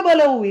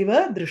tulyabalau iva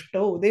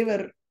drishtau. They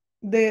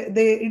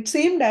it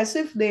seemed as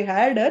if they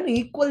had an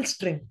equal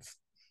strength.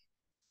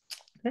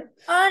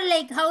 Or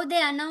like how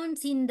they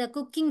announce in the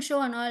cooking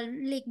show and all,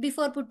 like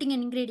before putting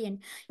an ingredient,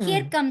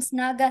 here comes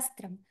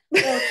Nagastram.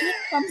 Oh,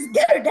 here comes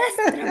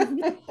Garudastram.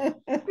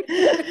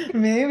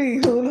 Maybe,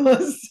 who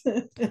knows?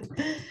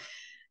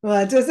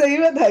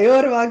 Vachasaiva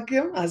dhayor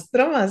vakyam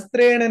astram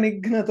astrena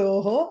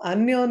nignatoho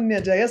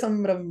anyonya jaya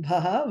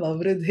samrambhaha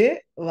vavridhe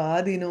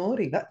vadino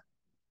riva.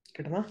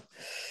 Kitama?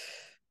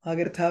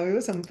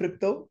 Agarthaviva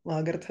sampripto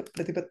agartha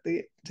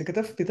pratipatti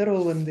jagatah pitaro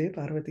vande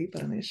parvati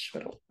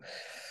parameshwaro.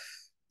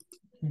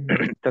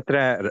 तत्र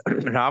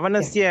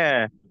रावणस्य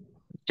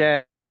च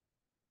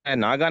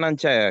नागानां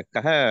च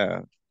कः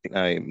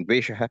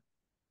द्वेषः?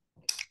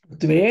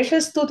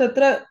 द्वेषस्तु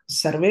तत्र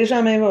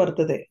सर्वेषामेव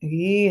वर्तते.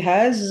 He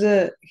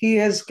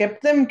has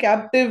kept them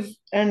captive,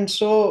 and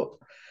so,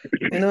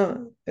 you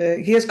know,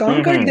 he has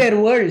conquered their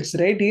worlds,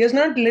 right? He has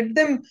not let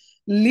them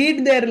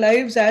lead their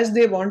lives as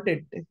they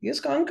wanted. He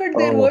has conquered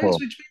their worlds,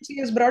 which means he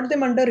has brought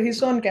them under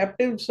his own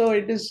captive. So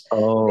it is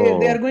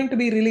they are going to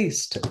be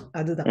released.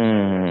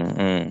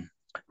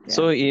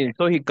 So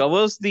he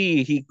covers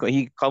the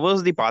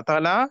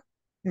Patala,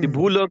 the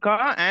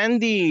Bhuloka,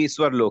 and the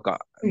Swarloka.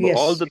 Yes.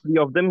 All the three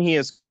of them he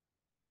has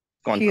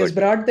conquered. He has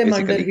brought them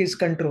basically under his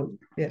control.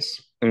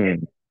 Yes.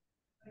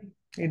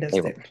 He does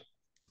that.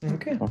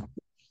 Okay.